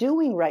I am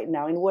doing right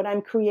now, in what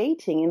I'm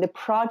creating, in the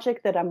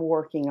project that I'm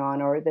working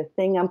on, or the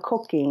thing I'm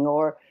cooking,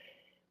 or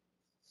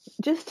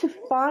just to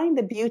find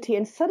the beauty?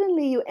 And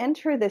suddenly you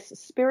enter this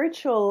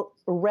spiritual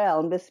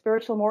realm, this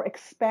spiritual, more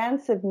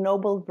expansive,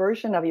 noble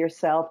version of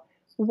yourself,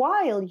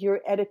 while you're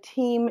at a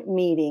team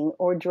meeting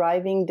or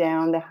driving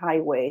down the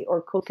highway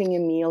or cooking a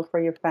meal for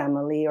your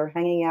family or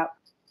hanging out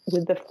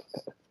with a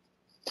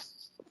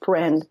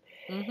friend.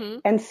 Mm-hmm.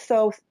 And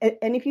so,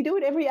 and if you do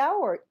it every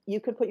hour, you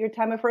could put your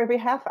timer for every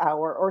half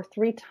hour or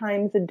 3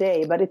 times a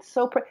day. But it's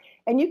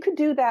and you could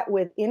do that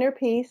with inner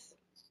peace,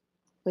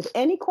 with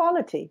any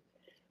quality.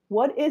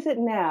 What is it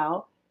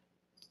now?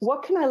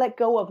 What can I let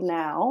go of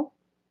now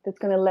that's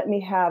going to let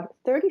me have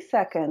 30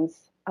 seconds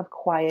of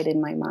quiet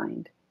in my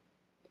mind?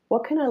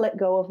 What can I let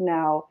go of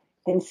now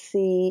and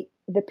see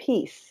the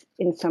peace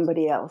in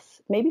somebody else?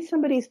 Maybe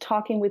somebody's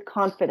talking with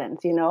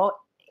confidence, in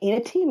a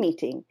team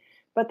meeting,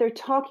 but they're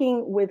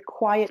talking with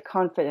quiet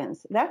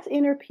confidence. That's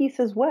inner peace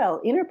as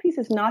well. Inner peace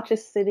is not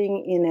just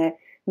sitting in a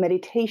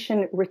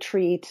meditation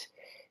retreat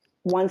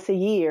once a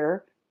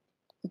year,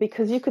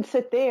 because you could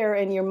sit there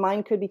and your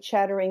mind could be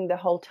chattering the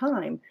whole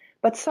time.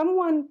 But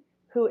someone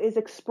who is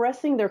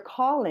expressing their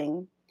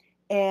calling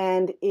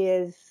and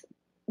is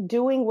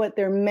doing what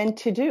they're meant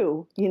to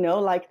do,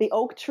 like the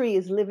oak tree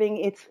is living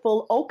its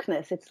full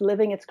oakness, it's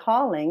living its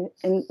calling.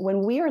 And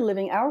when we are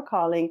living our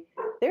calling,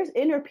 there's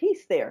inner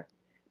peace there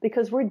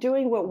because we're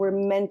doing what we're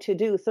meant to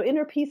do. So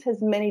inner peace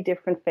has many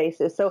different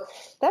faces. So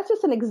that's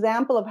just an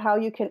example of how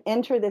you can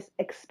enter this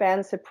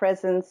expansive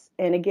presence.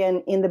 And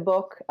again, in the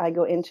book, I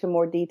go into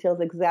more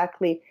details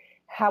exactly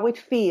how it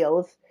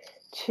feels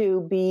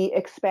to be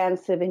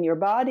expansive in your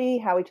body,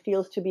 how it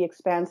feels to be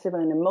expansive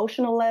on an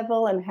emotional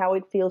level, and how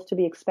it feels to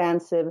be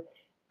expansive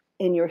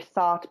in your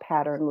thought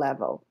pattern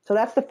level. So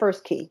that's the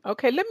first key.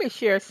 Okay, let me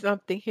share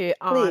something here,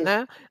 Please.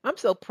 Anna. I'm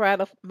so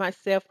proud of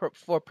myself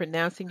for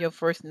pronouncing your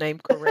first name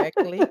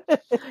correctly.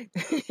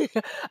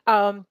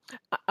 um,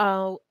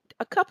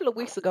 a couple of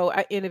weeks ago,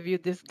 I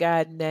interviewed this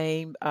guy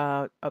named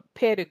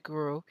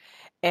Pettigrew,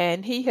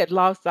 and he had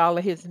lost all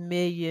of his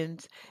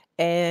millions,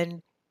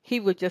 and he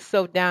was just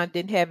so down,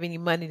 didn't have any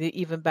money to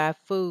even buy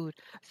food.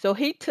 So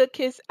he took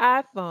his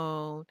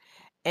iPhone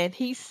and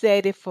he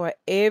set it for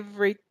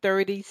every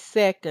 30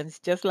 seconds,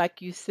 just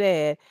like you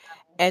said.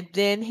 And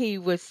then he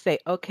would say,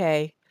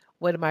 okay,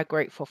 what am I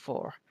grateful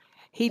for?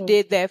 He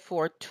did that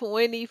for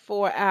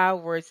 24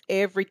 hours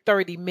every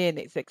 30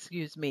 minutes,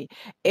 excuse me,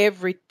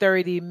 every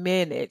 30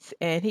 minutes.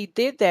 And he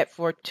did that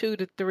for 2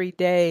 to 3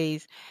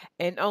 days.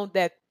 And on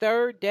that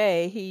third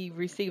day, he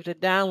received a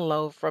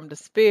download from the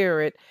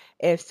spirit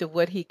as to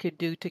what he could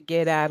do to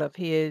get out of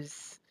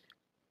his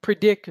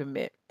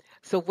predicament.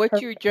 So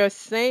what you're just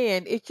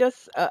saying, it's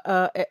just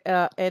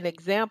an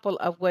example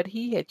of what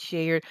he had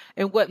shared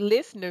and what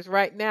listeners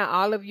right now,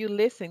 all of you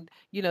listen,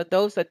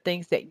 those are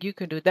things that you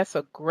can do. That's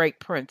a great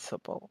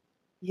principle.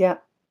 Yeah.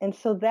 And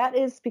so that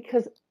is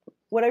because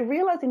what I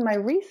realized in my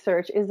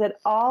research is that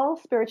all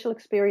spiritual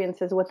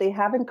experiences, what they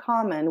have in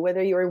common,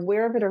 whether you're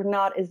aware of it or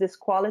not, is this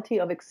quality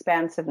of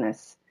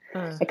expansiveness.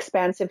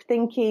 Expansive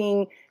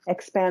thinking,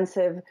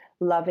 expansive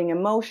loving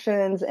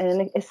emotions,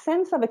 and a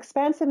sense of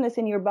expansiveness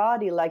in your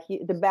body, like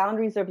the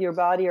boundaries of your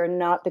body are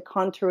not, the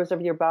contours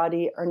of your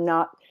body are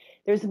not,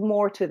 there's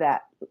more to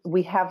that.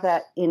 We have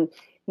that in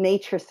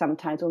nature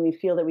sometimes when we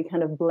feel that we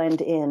kind of blend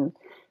in.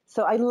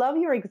 So I love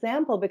your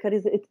example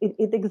because it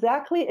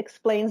exactly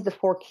explains the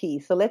 4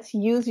 keys. So let's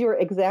use your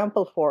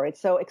example for it.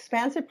 So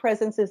expansive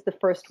presence is the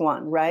first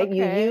one, right? Okay.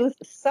 You use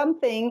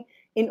something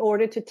in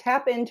order to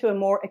tap into a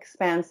more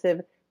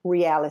expansive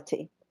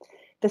reality.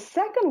 The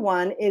second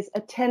one is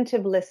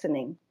attentive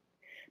listening,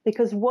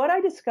 because what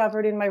I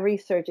discovered in my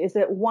research is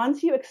that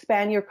once you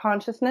expand your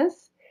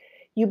consciousness,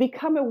 you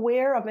become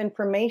aware of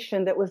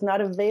information that was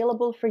not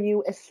available for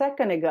you a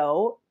second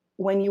ago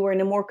when you were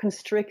in a more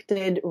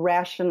constricted,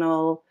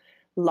 rational,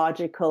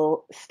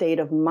 logical state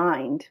of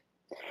mind.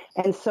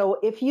 And so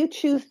if you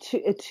choose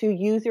to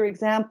use your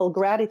example,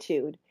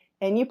 gratitude,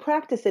 and you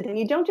practice it, and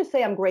you don't just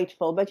say, I'm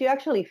grateful, but you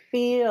actually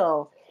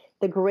feel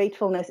the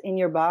gratefulness in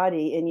your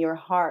body, in your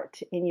heart,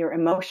 in your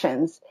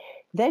emotions,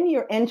 then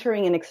you're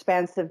entering an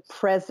expansive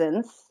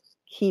presence,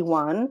 key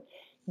one.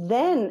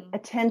 Then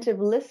attentive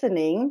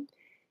listening,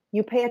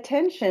 you pay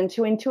attention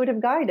to intuitive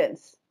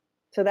guidance.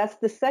 So that's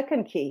the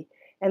second key.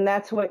 And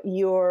that's what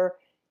your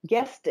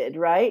guest did,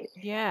 right?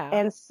 Yeah.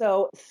 And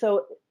so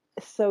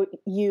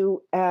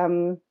you,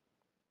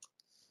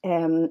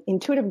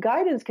 intuitive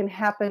guidance can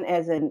happen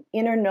as an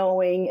inner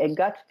knowing, a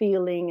gut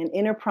feeling, an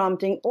inner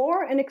prompting,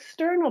 or an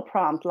external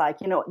prompt, like,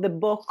 the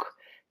book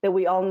that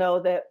we all know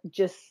that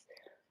just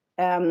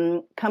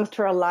comes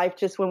to our life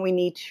just when we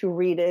need to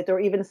read it, or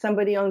even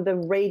somebody on the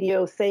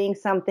radio saying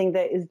something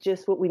that is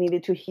just what we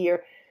needed to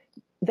hear.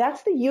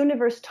 That's the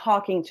universe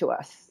talking to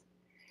us.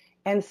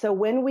 And so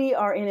when we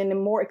are in a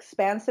more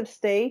expansive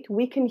state,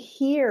 we can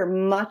hear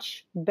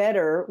much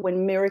better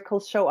when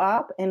miracles show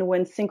up and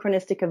when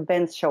synchronistic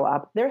events show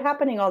up. They're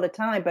happening all the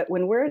time, but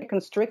when we're in a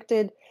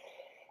constricted,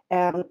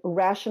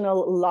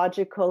 rational,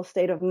 logical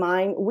state of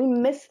mind, we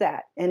miss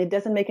that, and it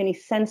doesn't make any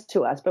sense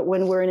to us. But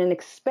when we're in an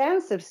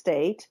expansive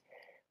state,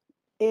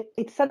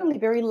 it's suddenly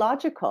very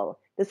logical,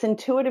 this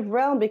intuitive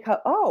realm, because,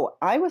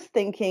 I was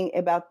thinking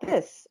about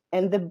this,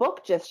 and the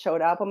book just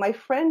showed up, or my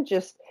friend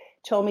just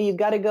told me, you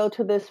got to go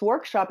to this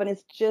workshop, and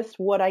it's just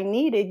what I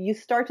needed. You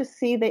start to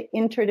see the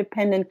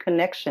interdependent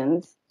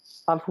connections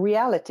of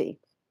reality.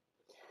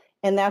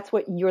 And that's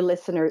what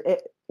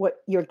what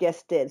your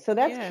guest did. So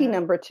that's key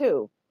number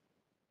 2.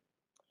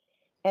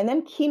 And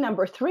then key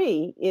number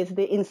 3 is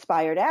the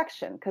inspired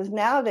action. Because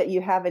now that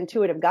you have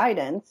intuitive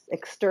guidance,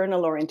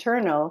 external or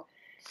internal,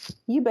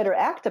 you better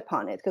act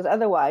upon it. Because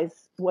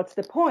otherwise, what's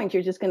the point?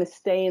 You're just going to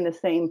stay in the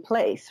same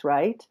place,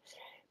 right?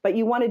 But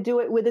you want to do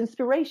it with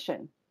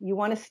inspiration. You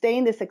want to stay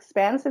in this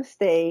expansive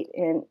state,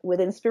 and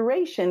with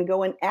inspiration,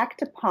 go and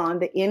act upon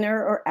the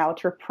inner or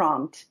outer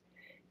prompt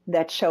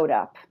that showed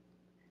up,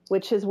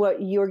 which is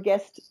what your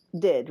guest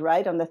did,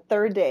 right? On the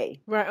third day.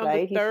 Right, on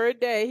the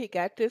third day, he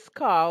got this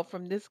call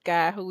from this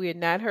guy who we had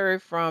not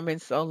heard from in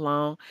so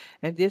long.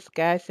 And this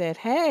guy said,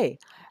 hey,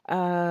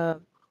 uh,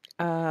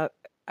 uh,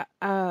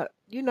 I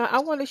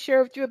want to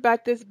share with you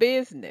about this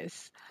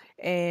business.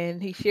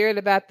 And he shared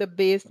about the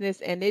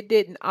business, and it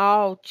didn't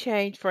all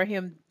change for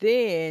him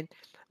then,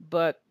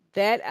 but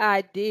that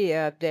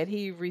idea that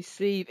he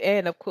received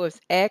and, of course,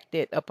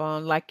 acted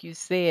upon, like you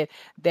said,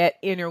 that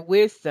inner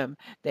wisdom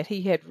that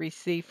he had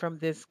received from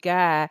this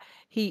guy,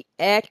 he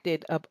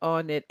acted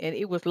upon it, and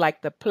it was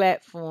like the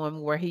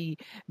platform where he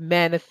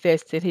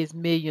manifested his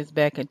millions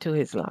back into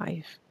his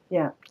life.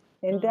 Yeah.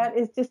 And that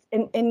is just,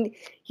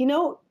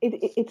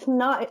 it's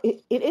not,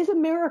 it is a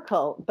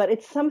miracle, but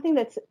it's something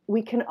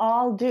we can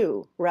all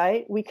do,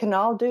 right? We can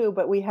all do,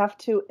 but we have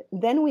to,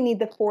 then we need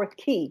the fourth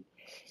key.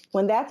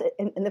 And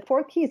the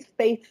fourth key is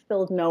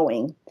faith-filled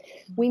knowing.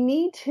 We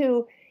need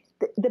to,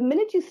 the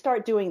minute you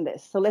start doing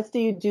this, so let's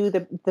do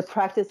the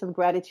practice of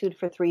gratitude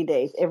for 3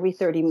 days, every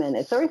 30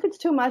 minutes. Or if it's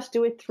too much,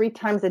 do it 3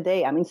 times a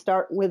day. I mean,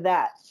 start with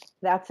that.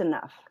 That's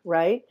enough,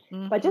 right?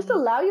 Mm-hmm. But just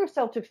allow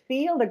yourself to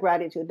feel the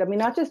gratitude. I mean,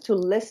 not just to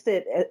list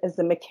it as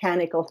a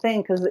mechanical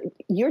thing, because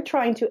you're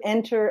trying to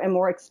enter a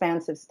more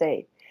expansive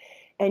state.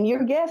 And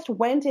your guest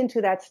went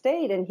into that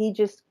state, and he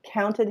just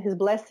counted his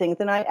blessings.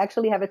 And I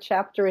actually have a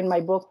chapter in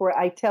my book where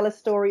I tell a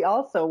story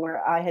also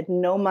where I had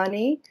no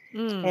money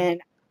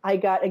and I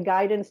got a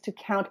guidance to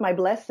count my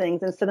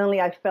blessings. And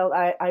suddenly I felt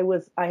I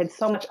had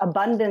so much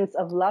abundance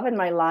of love in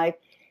my life.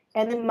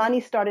 And then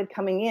money started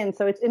coming in.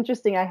 So it's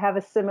interesting. I have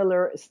a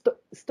similar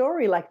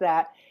story like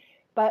that.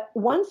 But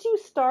once you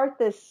start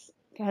this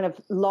kind of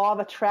law of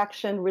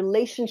attraction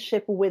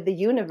relationship with the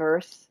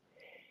universe,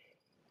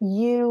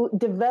 you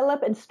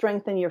develop and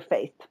strengthen your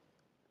faith.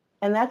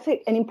 And that's an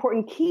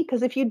important key,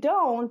 because if you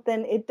don't,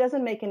 then it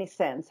doesn't make any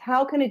sense.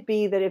 How can it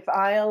be that if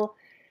I'll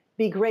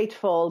be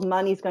grateful,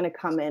 money's going to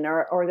come in,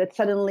 or that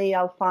suddenly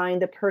I'll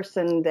find a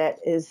person that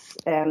is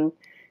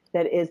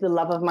the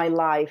love of my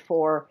life,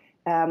 or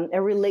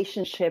a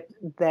relationship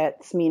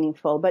that's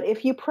meaningful? But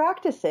if you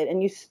practice it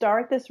and you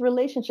start this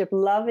relationship,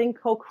 loving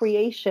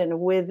co-creation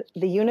with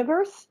the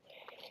universe,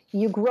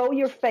 you grow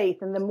your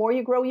faith. And the more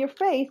you grow your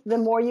faith, the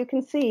more you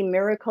can see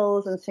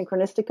miracles and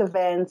synchronistic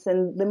events.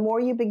 And the more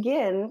you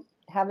begin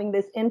having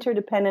this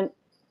interdependent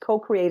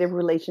co-creative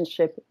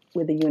relationship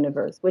with the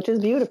universe, which is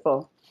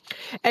beautiful.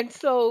 And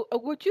so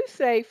would you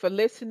say for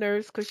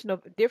listeners, because,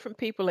 different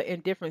people are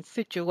in different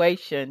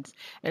situations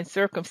and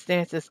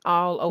circumstances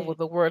all over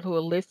the world who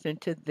are listening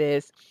to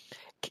this,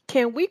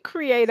 can we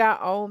create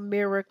our own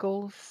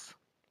miracles?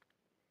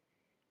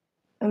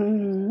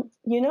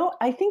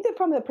 I think that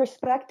from the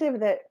perspective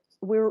that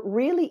we're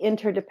really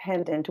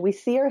interdependent, we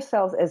see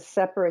ourselves as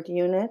separate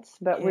units,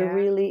 but we're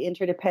really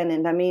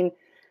interdependent. I mean,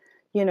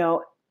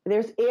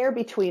 there's air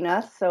between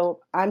us. So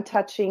I'm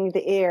touching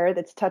the air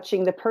that's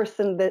touching the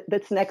person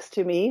that's next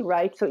to me,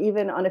 right? So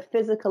even on a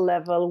physical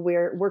level,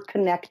 we're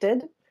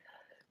connected,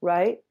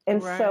 right?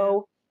 And Right.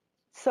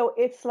 so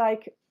it's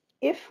like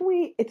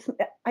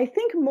I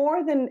think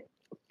more than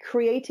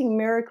creating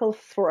miracles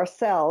for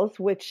ourselves,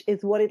 which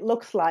is what it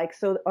looks like.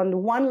 So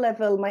on one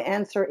level, my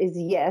answer is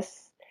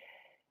yes.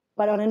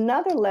 But on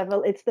another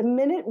level, it's the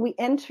minute we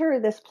enter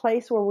this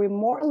place where we're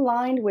more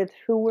aligned with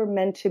who we're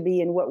meant to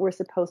be and what we're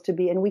supposed to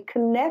be, and we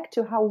connect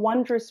to how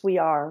wondrous we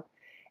are,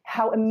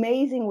 how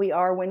amazing we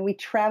are when we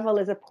travel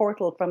as a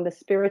portal from the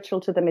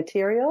spiritual to the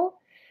material,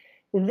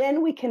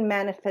 then we can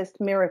manifest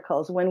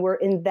miracles when we're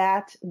in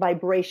that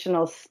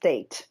vibrational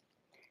state.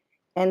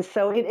 And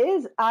so it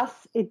is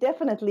us,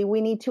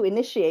 we need to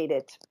initiate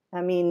it.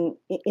 I mean,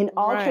 in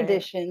all Right.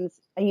 traditions,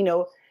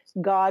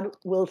 God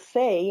will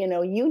say,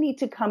 you need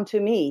to come to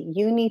me.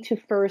 You need to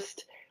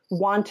first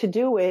want to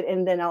do it,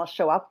 and then I'll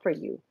show up for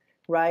you,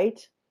 right?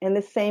 And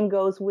the same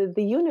goes with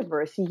the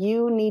universe.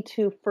 You need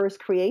to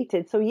first create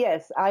it. So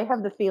yes, I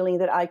have the feeling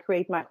that I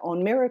create my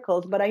own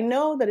miracles, but I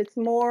know that it's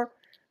more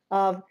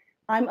of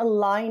I'm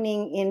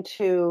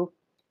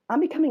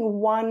becoming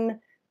one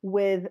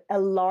with a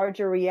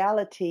larger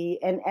reality,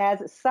 and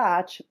as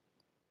such,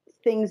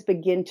 things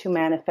begin to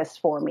manifest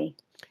for me.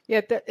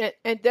 Yeah,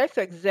 and that's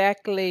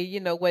exactly,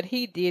 what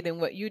he did and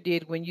what you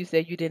did when you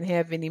said you didn't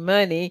have any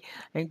money,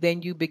 and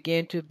then you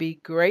began to be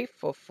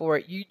grateful for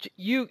it.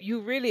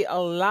 You really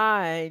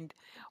aligned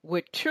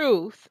with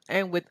truth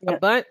and with Yeah,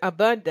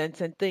 abundance,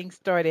 and things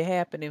started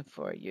happening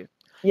for you.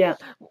 yeah,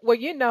 Well,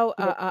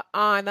 yeah.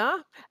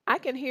 Anna, I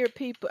can hear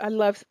people. I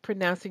love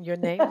pronouncing your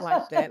name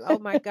like that. Oh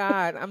my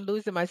God, I'm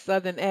losing my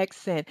southern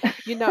accent.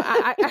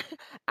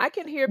 I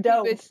can hear people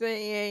Don't.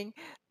 saying,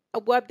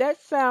 well, that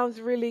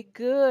sounds really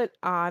good,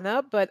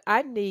 Anna, but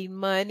I need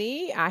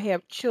money. I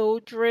have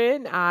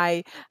children.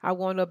 I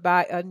want to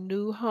buy a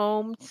new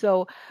home.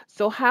 So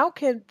how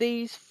can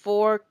these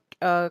four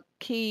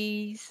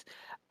keys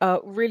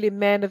really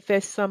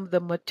manifest some of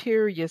the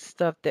material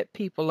stuff that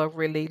people are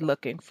really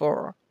looking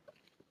for?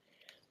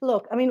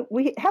 Look, I mean,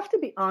 we have to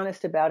be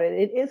honest about it.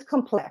 It is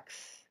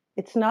complex.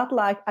 It's not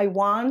like I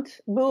want,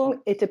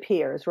 boom, it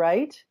appears,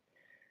 right?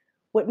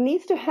 What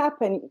needs to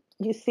happen,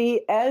 you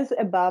see, as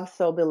above,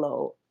 so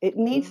below. It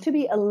needs to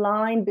be Mhm.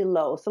 aligned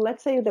below. So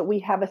let's say that we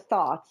have a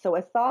thought. So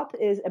a thought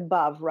is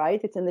above,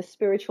 right? It's in the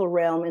spiritual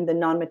realm, in the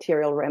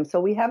non-material realm. So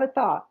we have a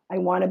thought. I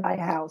want to buy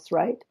a house,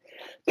 right?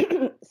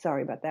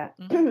 Sorry about that.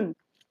 Mhm.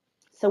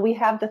 So we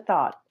have the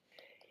thought.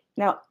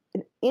 Now,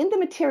 in the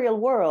material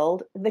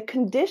world, the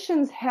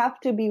conditions have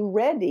to be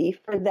ready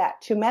for that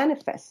to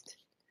manifest.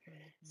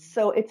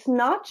 So it's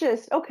not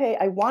just, okay,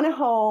 I want a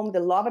home.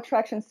 The law of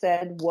attraction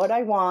said what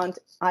I want,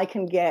 I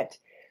can get.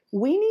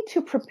 We need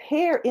to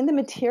prepare in the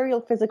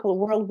material physical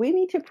world, we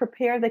need to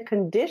prepare the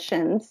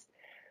conditions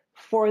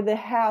for the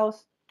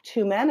house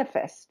to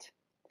manifest,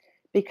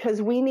 because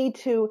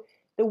the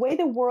way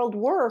the world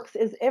works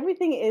is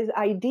everything is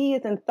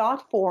ideas and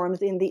thought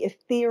forms in the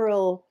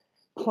ethereal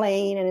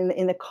plane and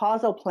in the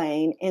causal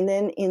plane. And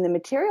then in the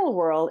material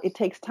world, it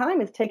takes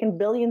time. It's taken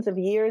billions of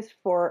years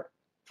for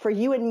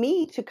you and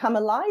me to come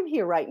alive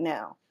here right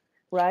now,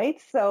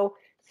 right? So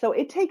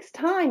it takes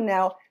time.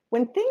 Now,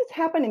 when things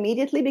happen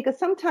immediately, because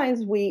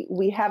sometimes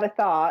we have a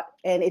thought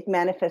and it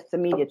manifests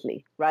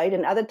immediately, right?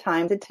 And other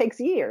times it takes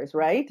years,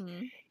 right?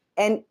 Mhm.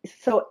 And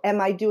so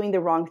am I doing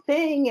the wrong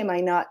thing? Am I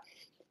not?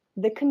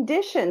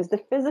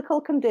 The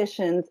physical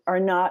conditions are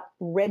not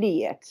ready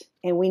yet.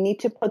 And we need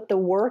to put the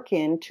work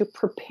in to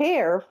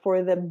prepare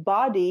for the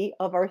body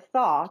of our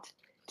thought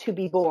to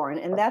be born.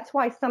 And that's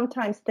why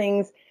sometimes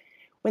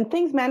when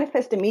things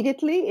manifest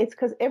immediately, it's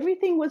because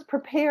everything was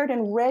prepared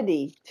and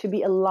ready to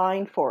be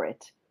aligned for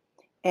it.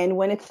 And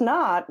when it's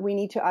not, we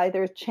need to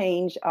either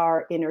change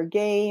our inner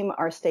game,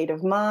 our state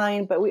of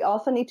mind, but we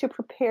also need to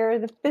prepare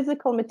the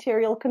physical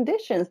material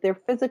conditions. There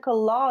are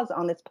physical laws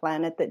on this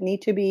planet that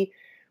need to be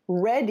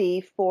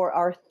ready for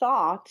our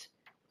thought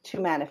to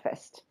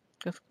manifest.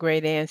 That's a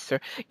great answer.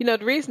 The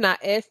reason I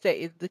asked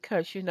that is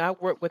because, I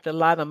work with a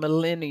lot of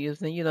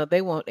millennials, and,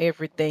 they want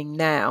everything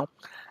now.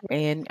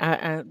 And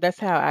that's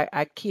how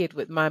I kid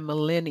with my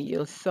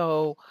millennials.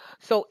 So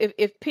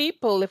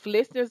if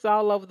listeners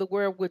all over the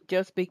world would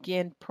just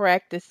begin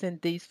practicing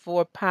these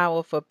four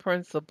powerful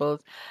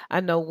principles, I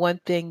know one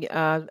thing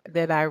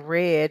that I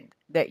read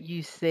that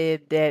you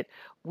said that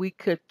we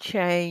could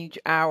change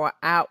our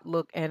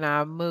outlook and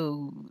our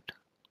mood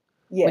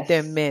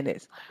within Yes.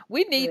 minutes.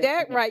 We need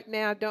that right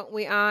now, don't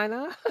we,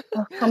 Anna?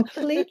 Oh,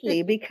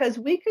 completely, because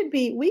we could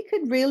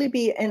really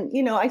be, and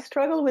I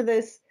struggle with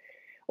this,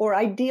 or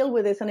I deal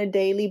with this on a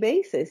daily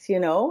basis.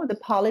 The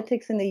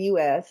politics in the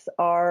US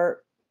are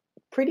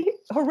pretty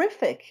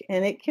horrific,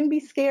 and it can be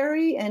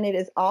scary, and it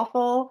is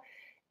awful,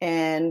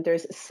 and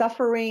there's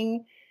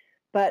suffering.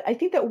 But I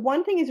think that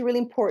one thing is really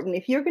important.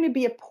 If you're going to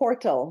be a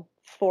portal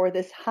for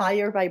this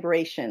higher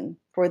vibration,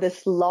 for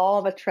this law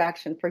of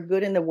attraction, for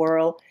good in the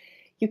world,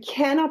 you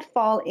cannot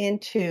fall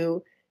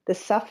into the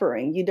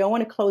suffering. You don't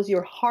want to close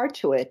your heart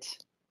to it.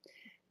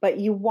 but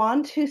you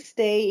want to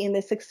stay in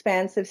this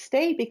expansive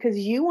state because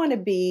you want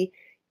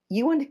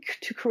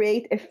to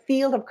create a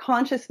field of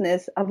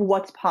consciousness of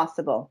what's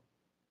possible.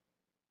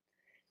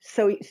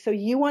 So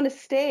you want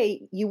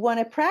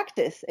to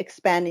practice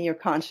expanding your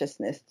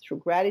consciousness through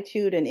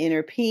gratitude and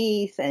inner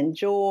peace and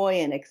joy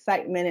and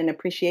excitement and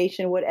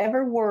appreciation,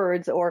 whatever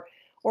words or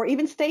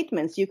even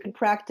statements. You could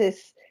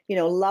practice,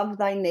 love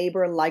thy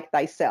neighbor like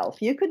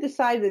thyself. You could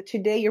decide that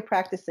today you're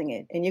practicing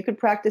it, and you could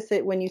practice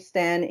it when you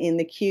stand in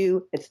the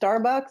queue at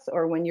Starbucks,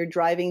 or when you're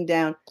driving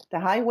down the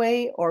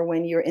highway, or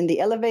when you're in the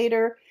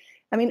elevator.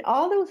 I mean,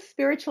 all those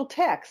spiritual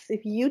texts,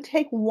 if you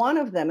take one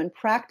of them and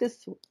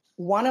practice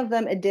one of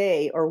them a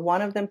day or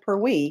one of them per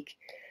week,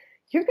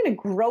 you're going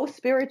to grow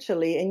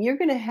spiritually, and you're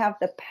going to have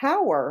the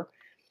power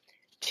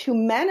to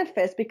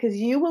manifest, because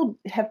you will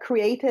have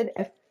created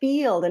a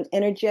field, an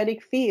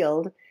energetic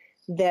field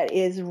that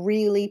is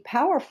really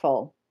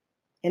powerful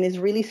and is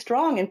really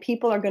strong. And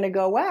people are going to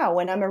go, wow,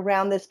 when I'm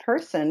around this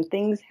person,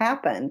 things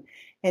happen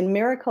and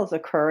miracles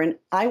occur, and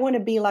I want to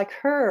be like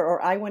her,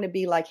 or I want to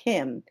be like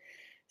him.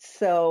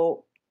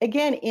 So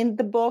again, in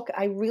the book,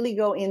 I really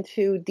go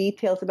into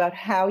details about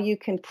how you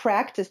can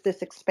practice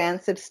this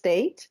expansive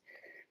state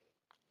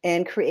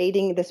and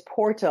creating this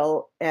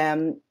portal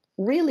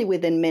really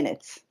within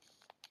minutes.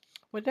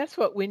 Well, that's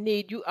what we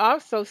need. You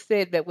also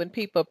said that when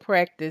people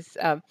practice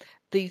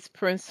these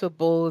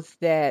principles,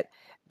 that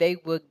they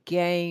will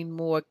gain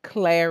more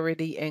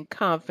clarity and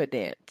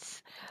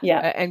confidence,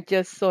 Yeah, and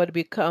just sort of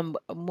become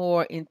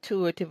more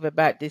intuitive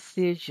about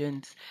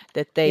decisions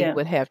that they yeah,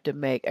 would have to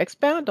make.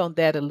 Expound on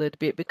that a little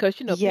bit, because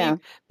yeah,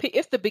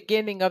 it's the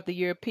beginning of the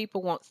year.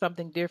 People want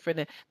something different,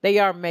 and they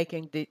are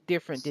making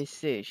different yeah.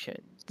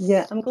 decisions.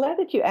 I'm glad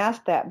that you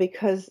asked that,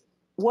 because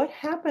what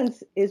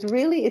happens is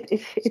really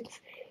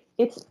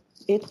it's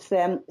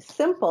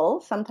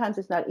simple. Sometimes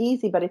it's not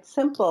easy, but it's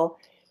simple.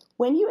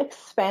 When you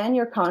expand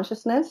your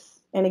consciousness,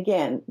 and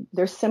again,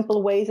 there's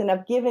simple ways, and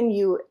I've given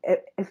you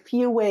a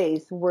few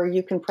ways where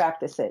you can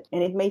practice it.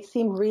 And it may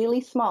seem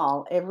really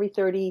small, every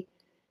 30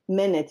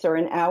 minutes or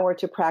an hour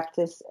to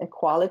practice a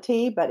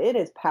quality, but it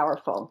is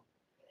powerful.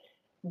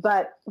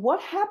 But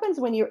what happens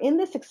when you're in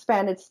this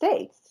expanded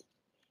state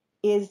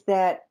is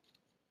that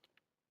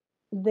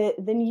the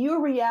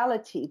new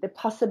reality, the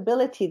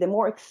possibility, the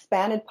more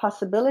expanded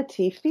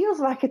possibility feels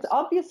like it's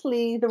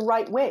obviously the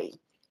right way.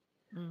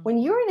 When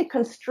you're in a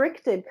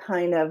constricted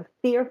kind of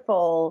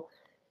fearful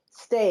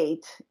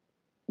state,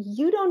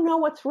 you don't know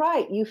what's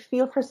right. You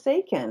feel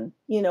forsaken,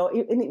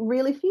 and it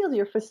really feels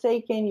you're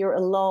forsaken, you're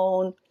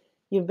alone,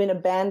 you've been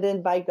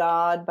abandoned by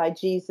God, by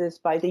Jesus,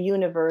 by the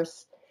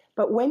universe.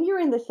 But when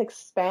you're in this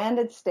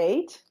expanded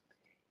state,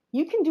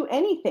 you can do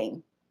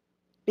anything,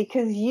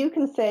 because you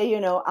can say,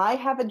 I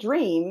have a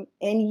dream,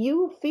 and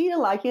you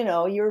feel like,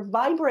 you're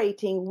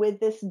vibrating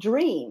with this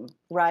dream,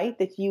 right,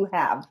 that you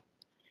have.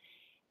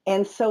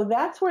 And so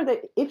that's where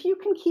if you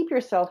can keep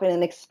yourself in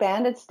an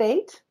expanded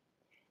state,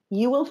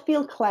 you will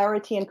feel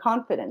clarity and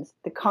confidence.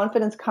 The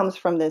confidence comes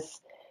from this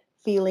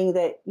feeling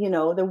that,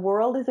 the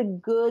world is a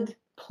good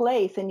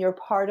place and you're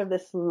part of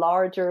this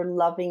larger,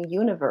 loving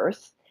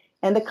universe.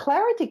 And the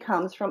clarity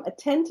comes from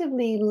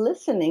attentively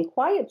listening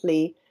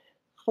quietly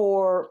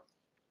for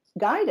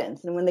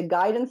guidance. And when the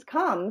guidance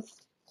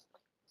comes,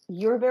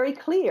 you're very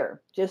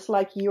clear, just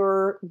like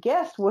your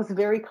guest was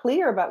very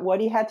clear about what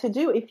he had to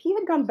do. If he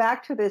had gone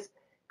back to this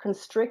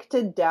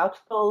constricted,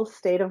 doubtful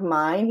state of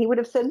mind, he would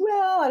have said,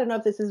 well, I don't know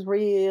if this is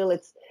real.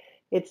 It's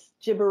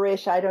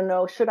gibberish. I don't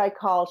know. Should I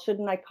call?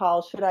 Shouldn't I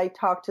call? Should I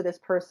talk to this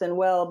person?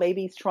 Well,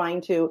 maybe he's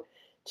trying to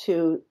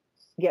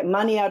get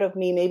money out of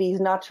me. Maybe he's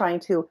not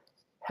trying to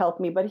help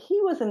me. But he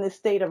was in this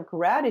state of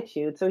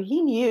gratitude. So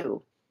he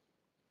knew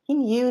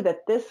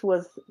that this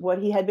was what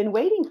he had been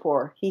waiting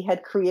for. He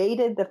had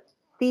created the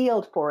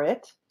field for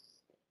it,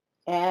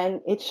 and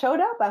it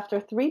showed up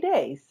after 3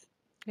 days.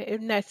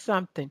 Isn't that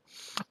something?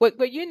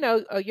 But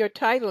your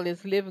title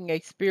is Living a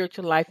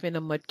Spiritual Life in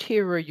a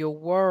Material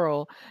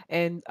World.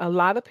 And a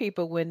lot of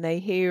people, when they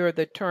hear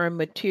the term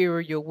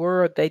material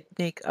world, they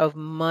think of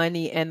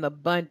money and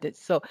abundance.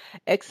 So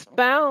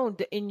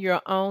expound in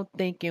your own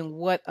thinking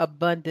what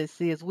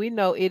abundance is. We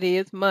know it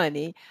is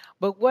money,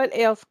 but what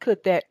else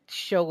could that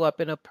show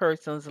up in a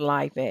person's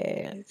life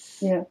as?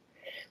 Yeah.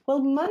 Well,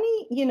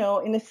 money,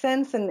 in a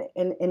sense, and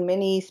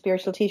many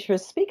spiritual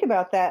teachers speak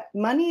about that,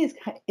 money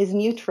is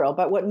neutral,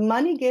 but what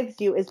money gives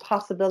you is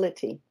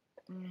possibility.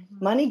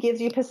 Mm-hmm. Money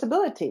gives you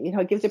possibility.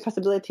 It gives you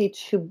possibility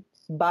to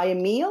buy a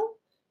meal.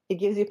 It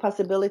gives you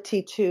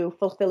possibility to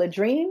fulfill a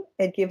dream.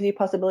 It gives you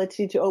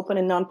possibility to open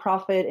a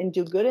nonprofit and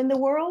do good in the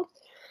world.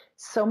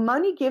 So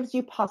money gives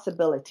you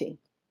possibility.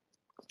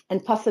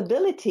 And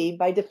possibility,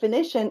 by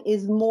definition,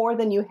 is more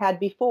than you had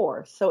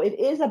before. So it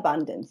is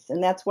abundance.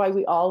 And that's why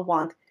we all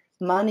want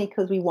money,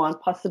 because we want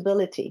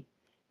possibility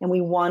and we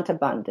want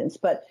abundance.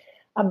 But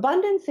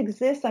abundance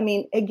exists. I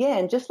mean,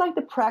 again, just like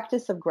the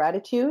practice of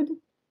gratitude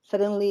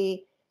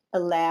suddenly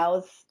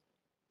allows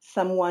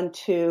someone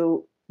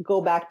to go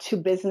back to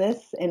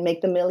business and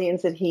make the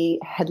millions that he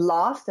had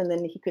lost and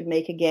then he could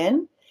make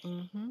again,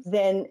 Mm-hmm.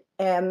 then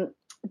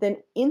then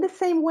in the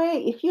same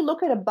way, if you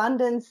look at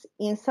abundance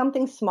in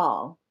something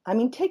small, I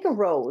mean, take a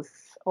rose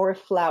or a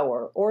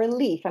flower or a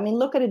leaf. I mean,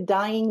 look at a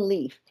dying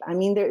leaf. I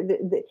mean,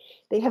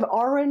 they have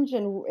orange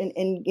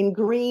and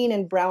green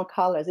and brown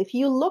colors. If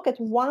you look at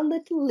one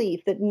little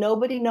leaf that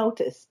nobody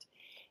noticed,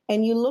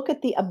 and you look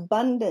at the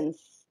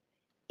abundance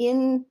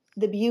in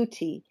the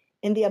beauty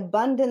and the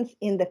abundance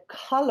in the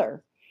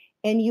color,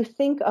 and you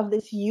think of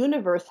this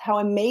universe, how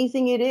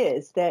amazing it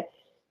is that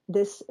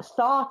this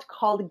thought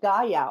called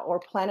Gaia or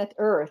planet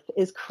Earth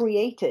is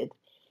created,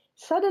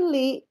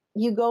 suddenly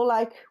you go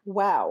like,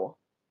 wow,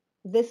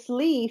 this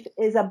leaf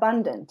is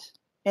abundant.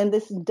 And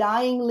this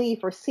dying leaf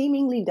or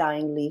seemingly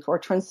dying leaf or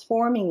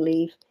transforming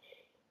leaf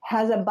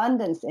has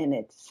abundance in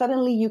it.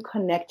 Suddenly you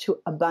connect to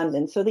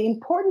abundance. So the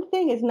important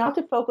thing is not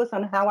to focus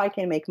on how I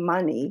can make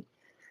money,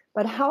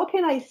 but how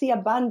can I see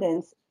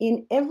abundance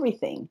in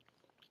everything?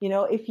 You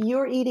know, if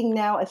you're eating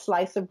now a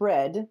slice of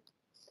bread,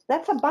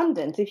 that's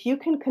abundant. If you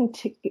can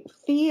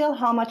feel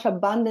how much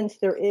abundance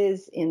there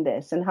is in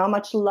this and how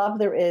much love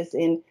there is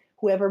in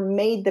whoever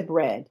made the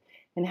bread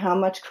and how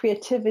much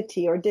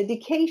creativity or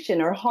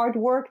dedication or hard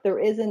work there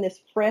is in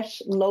this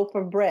fresh loaf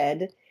of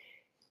bread,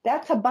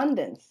 that's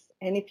abundance.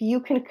 And if you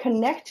can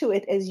connect to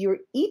it as you're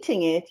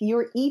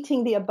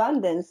eating the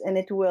abundance, and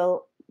it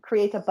will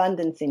create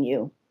abundance in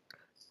you.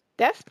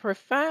 That's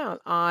profound,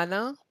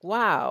 Anna.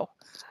 Wow.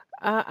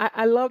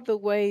 I love the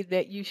way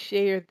that you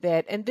shared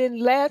that. And then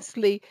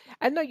lastly,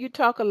 I know you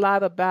talk a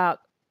lot about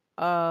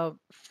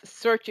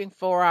searching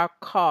for our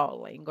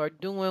calling or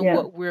doing Yeah,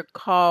 what we're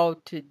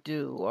called to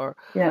do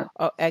yeah.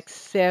 or et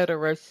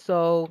cetera.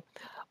 So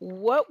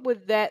what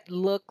would that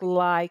look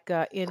like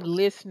in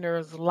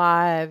listeners'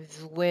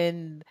 lives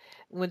when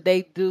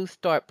they do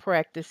start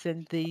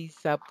practicing these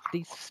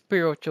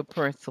spiritual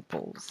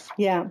principles?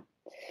 Yeah.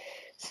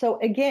 So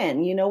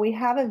again, you know, we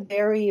have a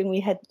very, and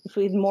if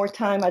we had more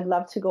time, I'd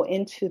love to go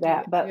into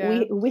Yeah, that. But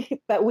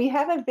yeah. we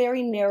have a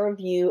very narrow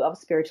view of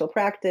spiritual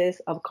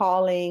practice, of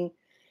calling,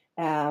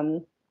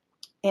 um,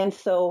 and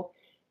so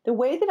the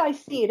way that I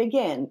see it,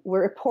 again,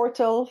 we're a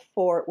portal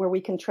for where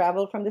we can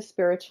travel from the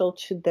spiritual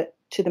to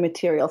the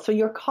material. So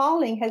your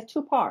calling has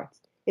two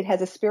parts. It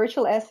has a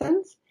spiritual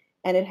essence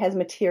and it has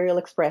material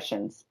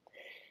expressions.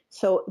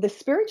 So the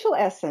spiritual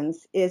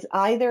essence is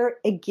either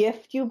a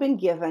gift you've been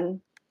given,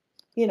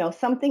 you know,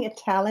 something, a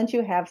talent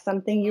you have,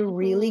 something you're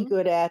really Hmm.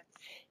 good at.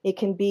 It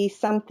can be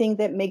something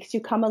that makes you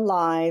come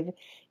alive.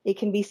 It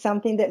can be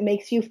something that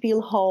makes you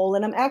feel whole.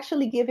 And I'm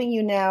actually giving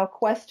you now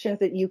questions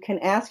that you can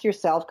ask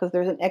yourself, because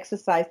there's an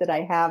exercise that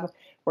I have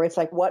where it's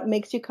like, what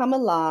makes you come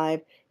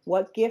alive?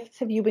 What gifts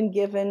have you been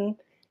given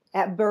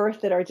at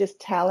birth that are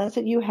just talents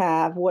that you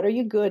have? What are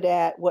you good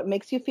at? What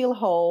makes you feel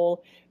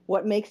whole?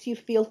 What makes you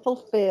feel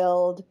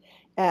fulfilled?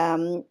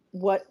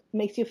 What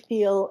makes you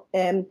feel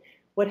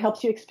what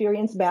helps you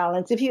experience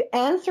balance? If you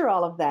answer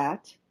all of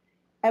that,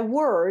 a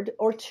word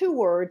or two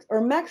words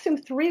or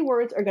maximum three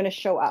words are going to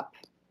show up.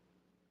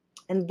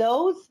 And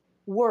those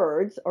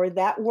words or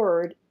that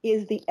word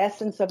is the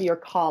essence of your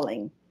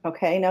calling.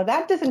 Okay. Now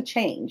that doesn't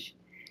change.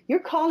 Your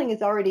calling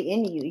is already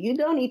in you. You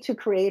don't need to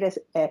create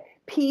a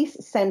peace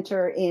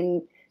center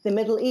in the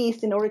Middle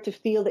East in order to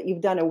feel that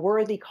you've done a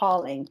worthy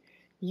calling.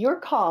 Your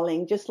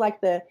calling, just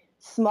like the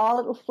small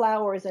little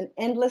flowers and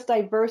endless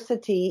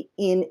diversity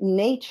in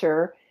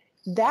nature,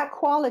 that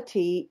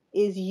quality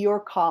is your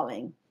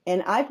calling.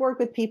 And I've worked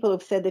with people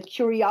who've said that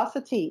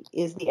curiosity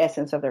is the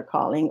essence of their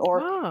calling,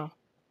 Oh,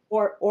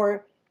 or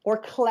or or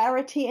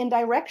clarity and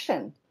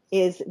direction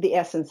is the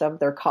essence of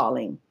their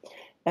calling,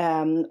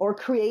 or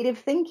creative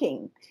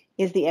thinking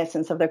is the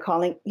essence of their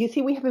calling. You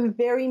see, we have a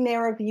very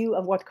narrow view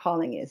of what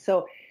calling is.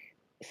 So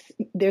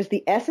there's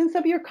the essence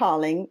of your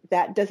calling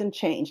that doesn't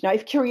change. Now,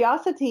 if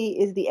curiosity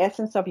is the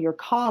essence of your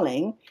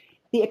calling,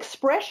 the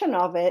expression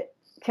of it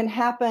can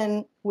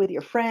happen with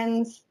your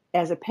friends,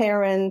 as a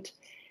parent,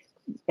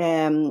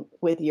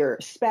 with your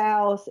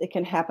spouse. It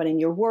can happen in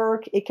your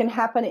work. It can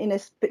happen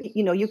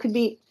you could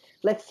be,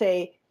 let's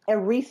say, a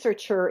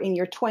researcher in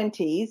your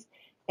 20s,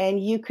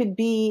 and you could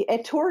be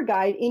a tour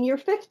guide in your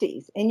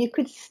 50s, and you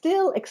could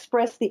still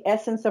express the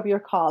essence of your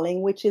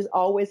calling, which is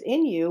always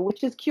in you,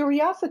 which is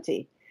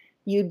curiosity.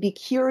 You'd be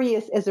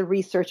curious as a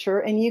researcher,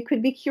 and you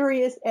could be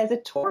curious as a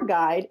tour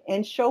guide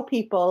and show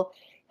people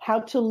how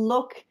to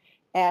look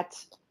at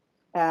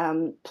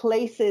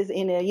places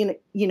in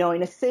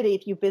a city.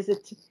 If you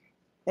visit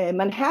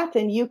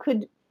Manhattan, you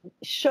could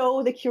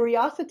show the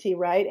curiosity,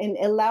 right, and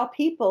allow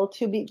people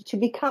to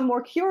become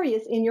more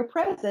curious in your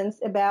presence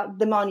about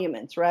the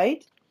monuments,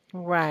 right?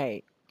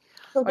 right.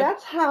 So Or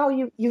that's how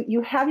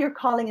you have your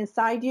calling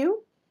inside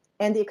you,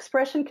 and the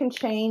expression can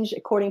change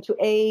according to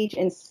age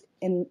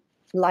and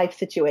life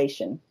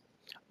situation.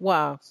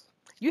 wow.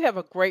 You have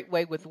a great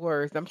way with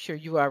words. I'm sure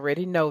you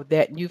already know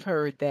that and you've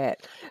heard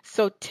that.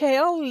 So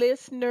tell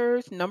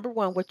listeners, number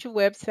one, what your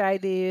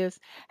website is.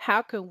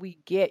 How can we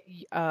get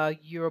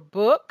your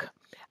book?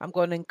 I'm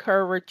going to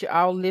encourage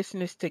all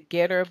listeners to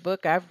get her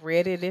book. I've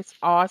read it. It's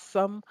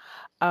awesome.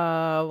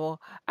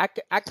 I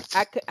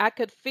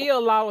could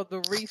feel all of the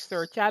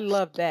research. I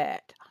love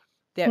that.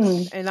 that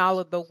and all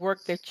of the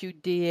work that you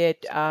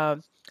did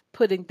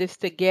putting this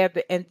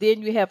together. And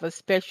then you have a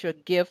special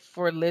gift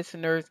for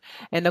listeners.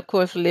 And of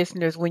course,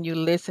 listeners, when you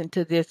listen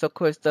to this, of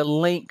course, the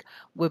link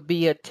will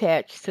be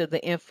attached to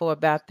the info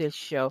about this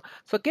show.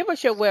 So give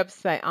us your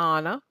website,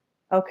 Anna.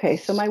 Okay,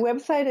 so my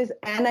website is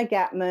Anna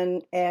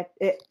Gatmon at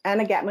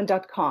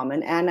annagatmon.com,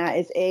 and Anna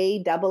is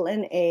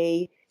ANNAGATMON.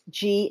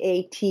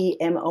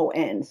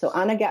 So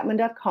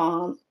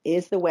annagatmon.com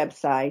is the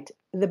website.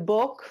 The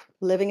book,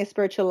 Living a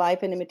Spiritual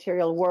Life in a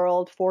Material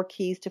World, 4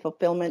 Keys to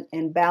Fulfillment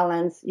and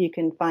Balance, you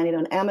can find it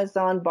on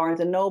Amazon, Barnes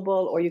 &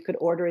 Noble, or you could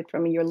order it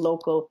from your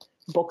local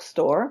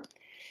bookstore.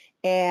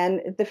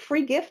 And the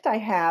free gift I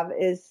have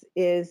is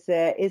it's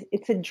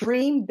a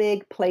Dream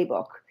Big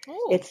playbook.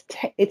 Oh.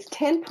 It's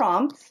 10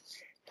 prompts.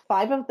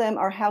 5 of them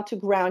are how to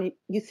ground.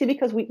 You see,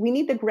 because we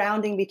need the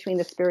grounding between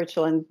the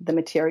spiritual and the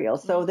material.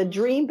 So the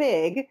Dream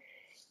Big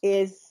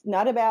is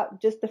not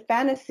about just the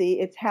fantasy.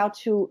 It's how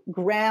to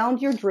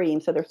ground your dream.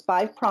 So there's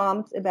 5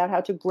 prompts about how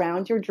to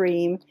ground your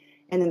dream.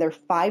 And then there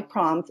are 5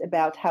 prompts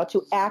about how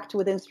to act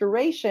with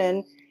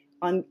inspiration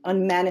on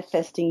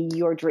manifesting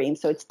your dream.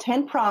 So it's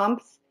 10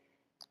 prompts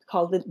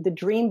called the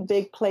Dream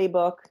Big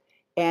Playbook.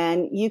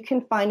 And you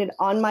can find it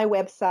on my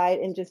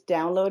website and just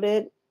download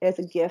it as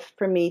a gift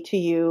from me to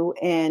you.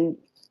 And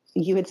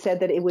you had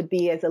said that it would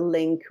be as a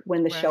link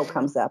when the show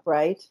comes up,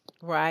 right?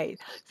 Right.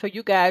 So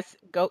you guys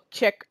go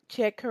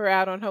check her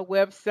out on her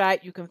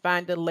website. You can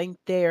find the link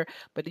there,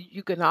 but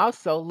you can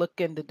also look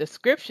in the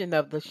description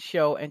of the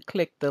show and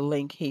click the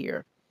link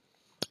here.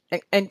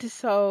 And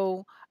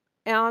so,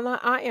 Anna,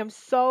 I am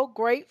so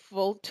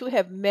grateful to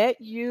have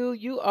met you.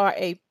 You are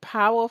a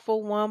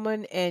powerful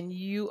woman, and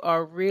you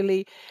are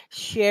really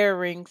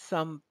sharing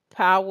some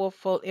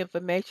powerful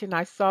information.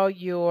 I saw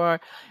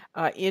your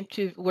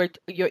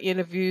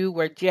interview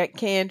where Jack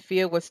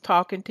Canfield was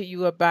talking to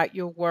you about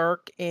your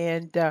work,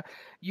 and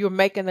you're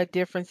making a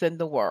difference in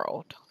the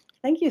world.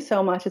 Thank you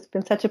so much. It's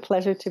been such a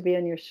pleasure to be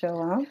on your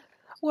show, huh?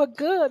 Well,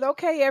 good.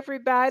 Okay,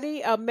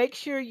 everybody. Make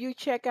sure you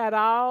check out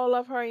all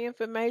of her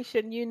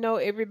information. You know,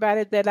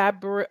 everybody that I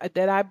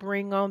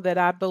bring on, that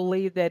I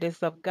believe that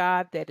is of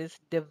God, that is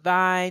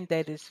divine,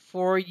 that is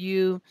for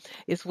you.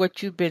 It's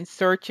what you've been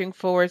searching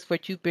for. It's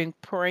what you've been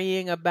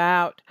praying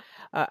about.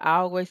 I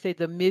always say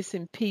the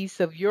missing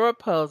piece of your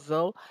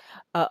puzzle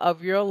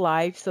of your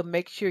life. So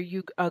make sure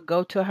you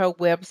go to her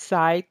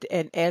website.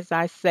 And as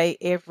I say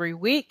every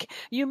week,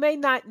 you may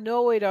not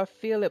know it or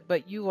feel it,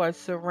 but you are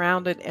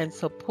surrounded and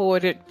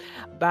supported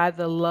by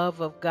the love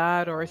of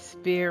God or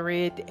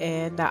Spirit.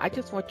 And I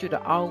just want you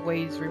to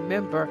always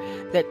remember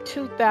that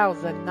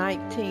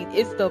 2019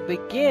 is the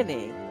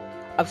beginning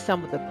of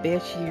some of the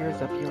best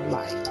years of your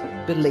life.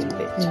 Believe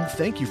it.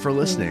 Thank you for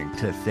listening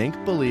to Think,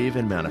 Believe,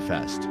 and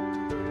Manifest.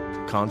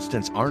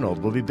 Constance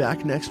Arnold will be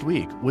back next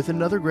week with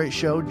another great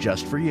show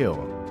just for you.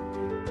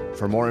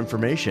 For more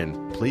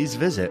information, please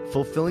visit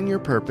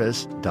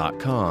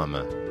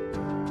fulfillingyourpurpose.com.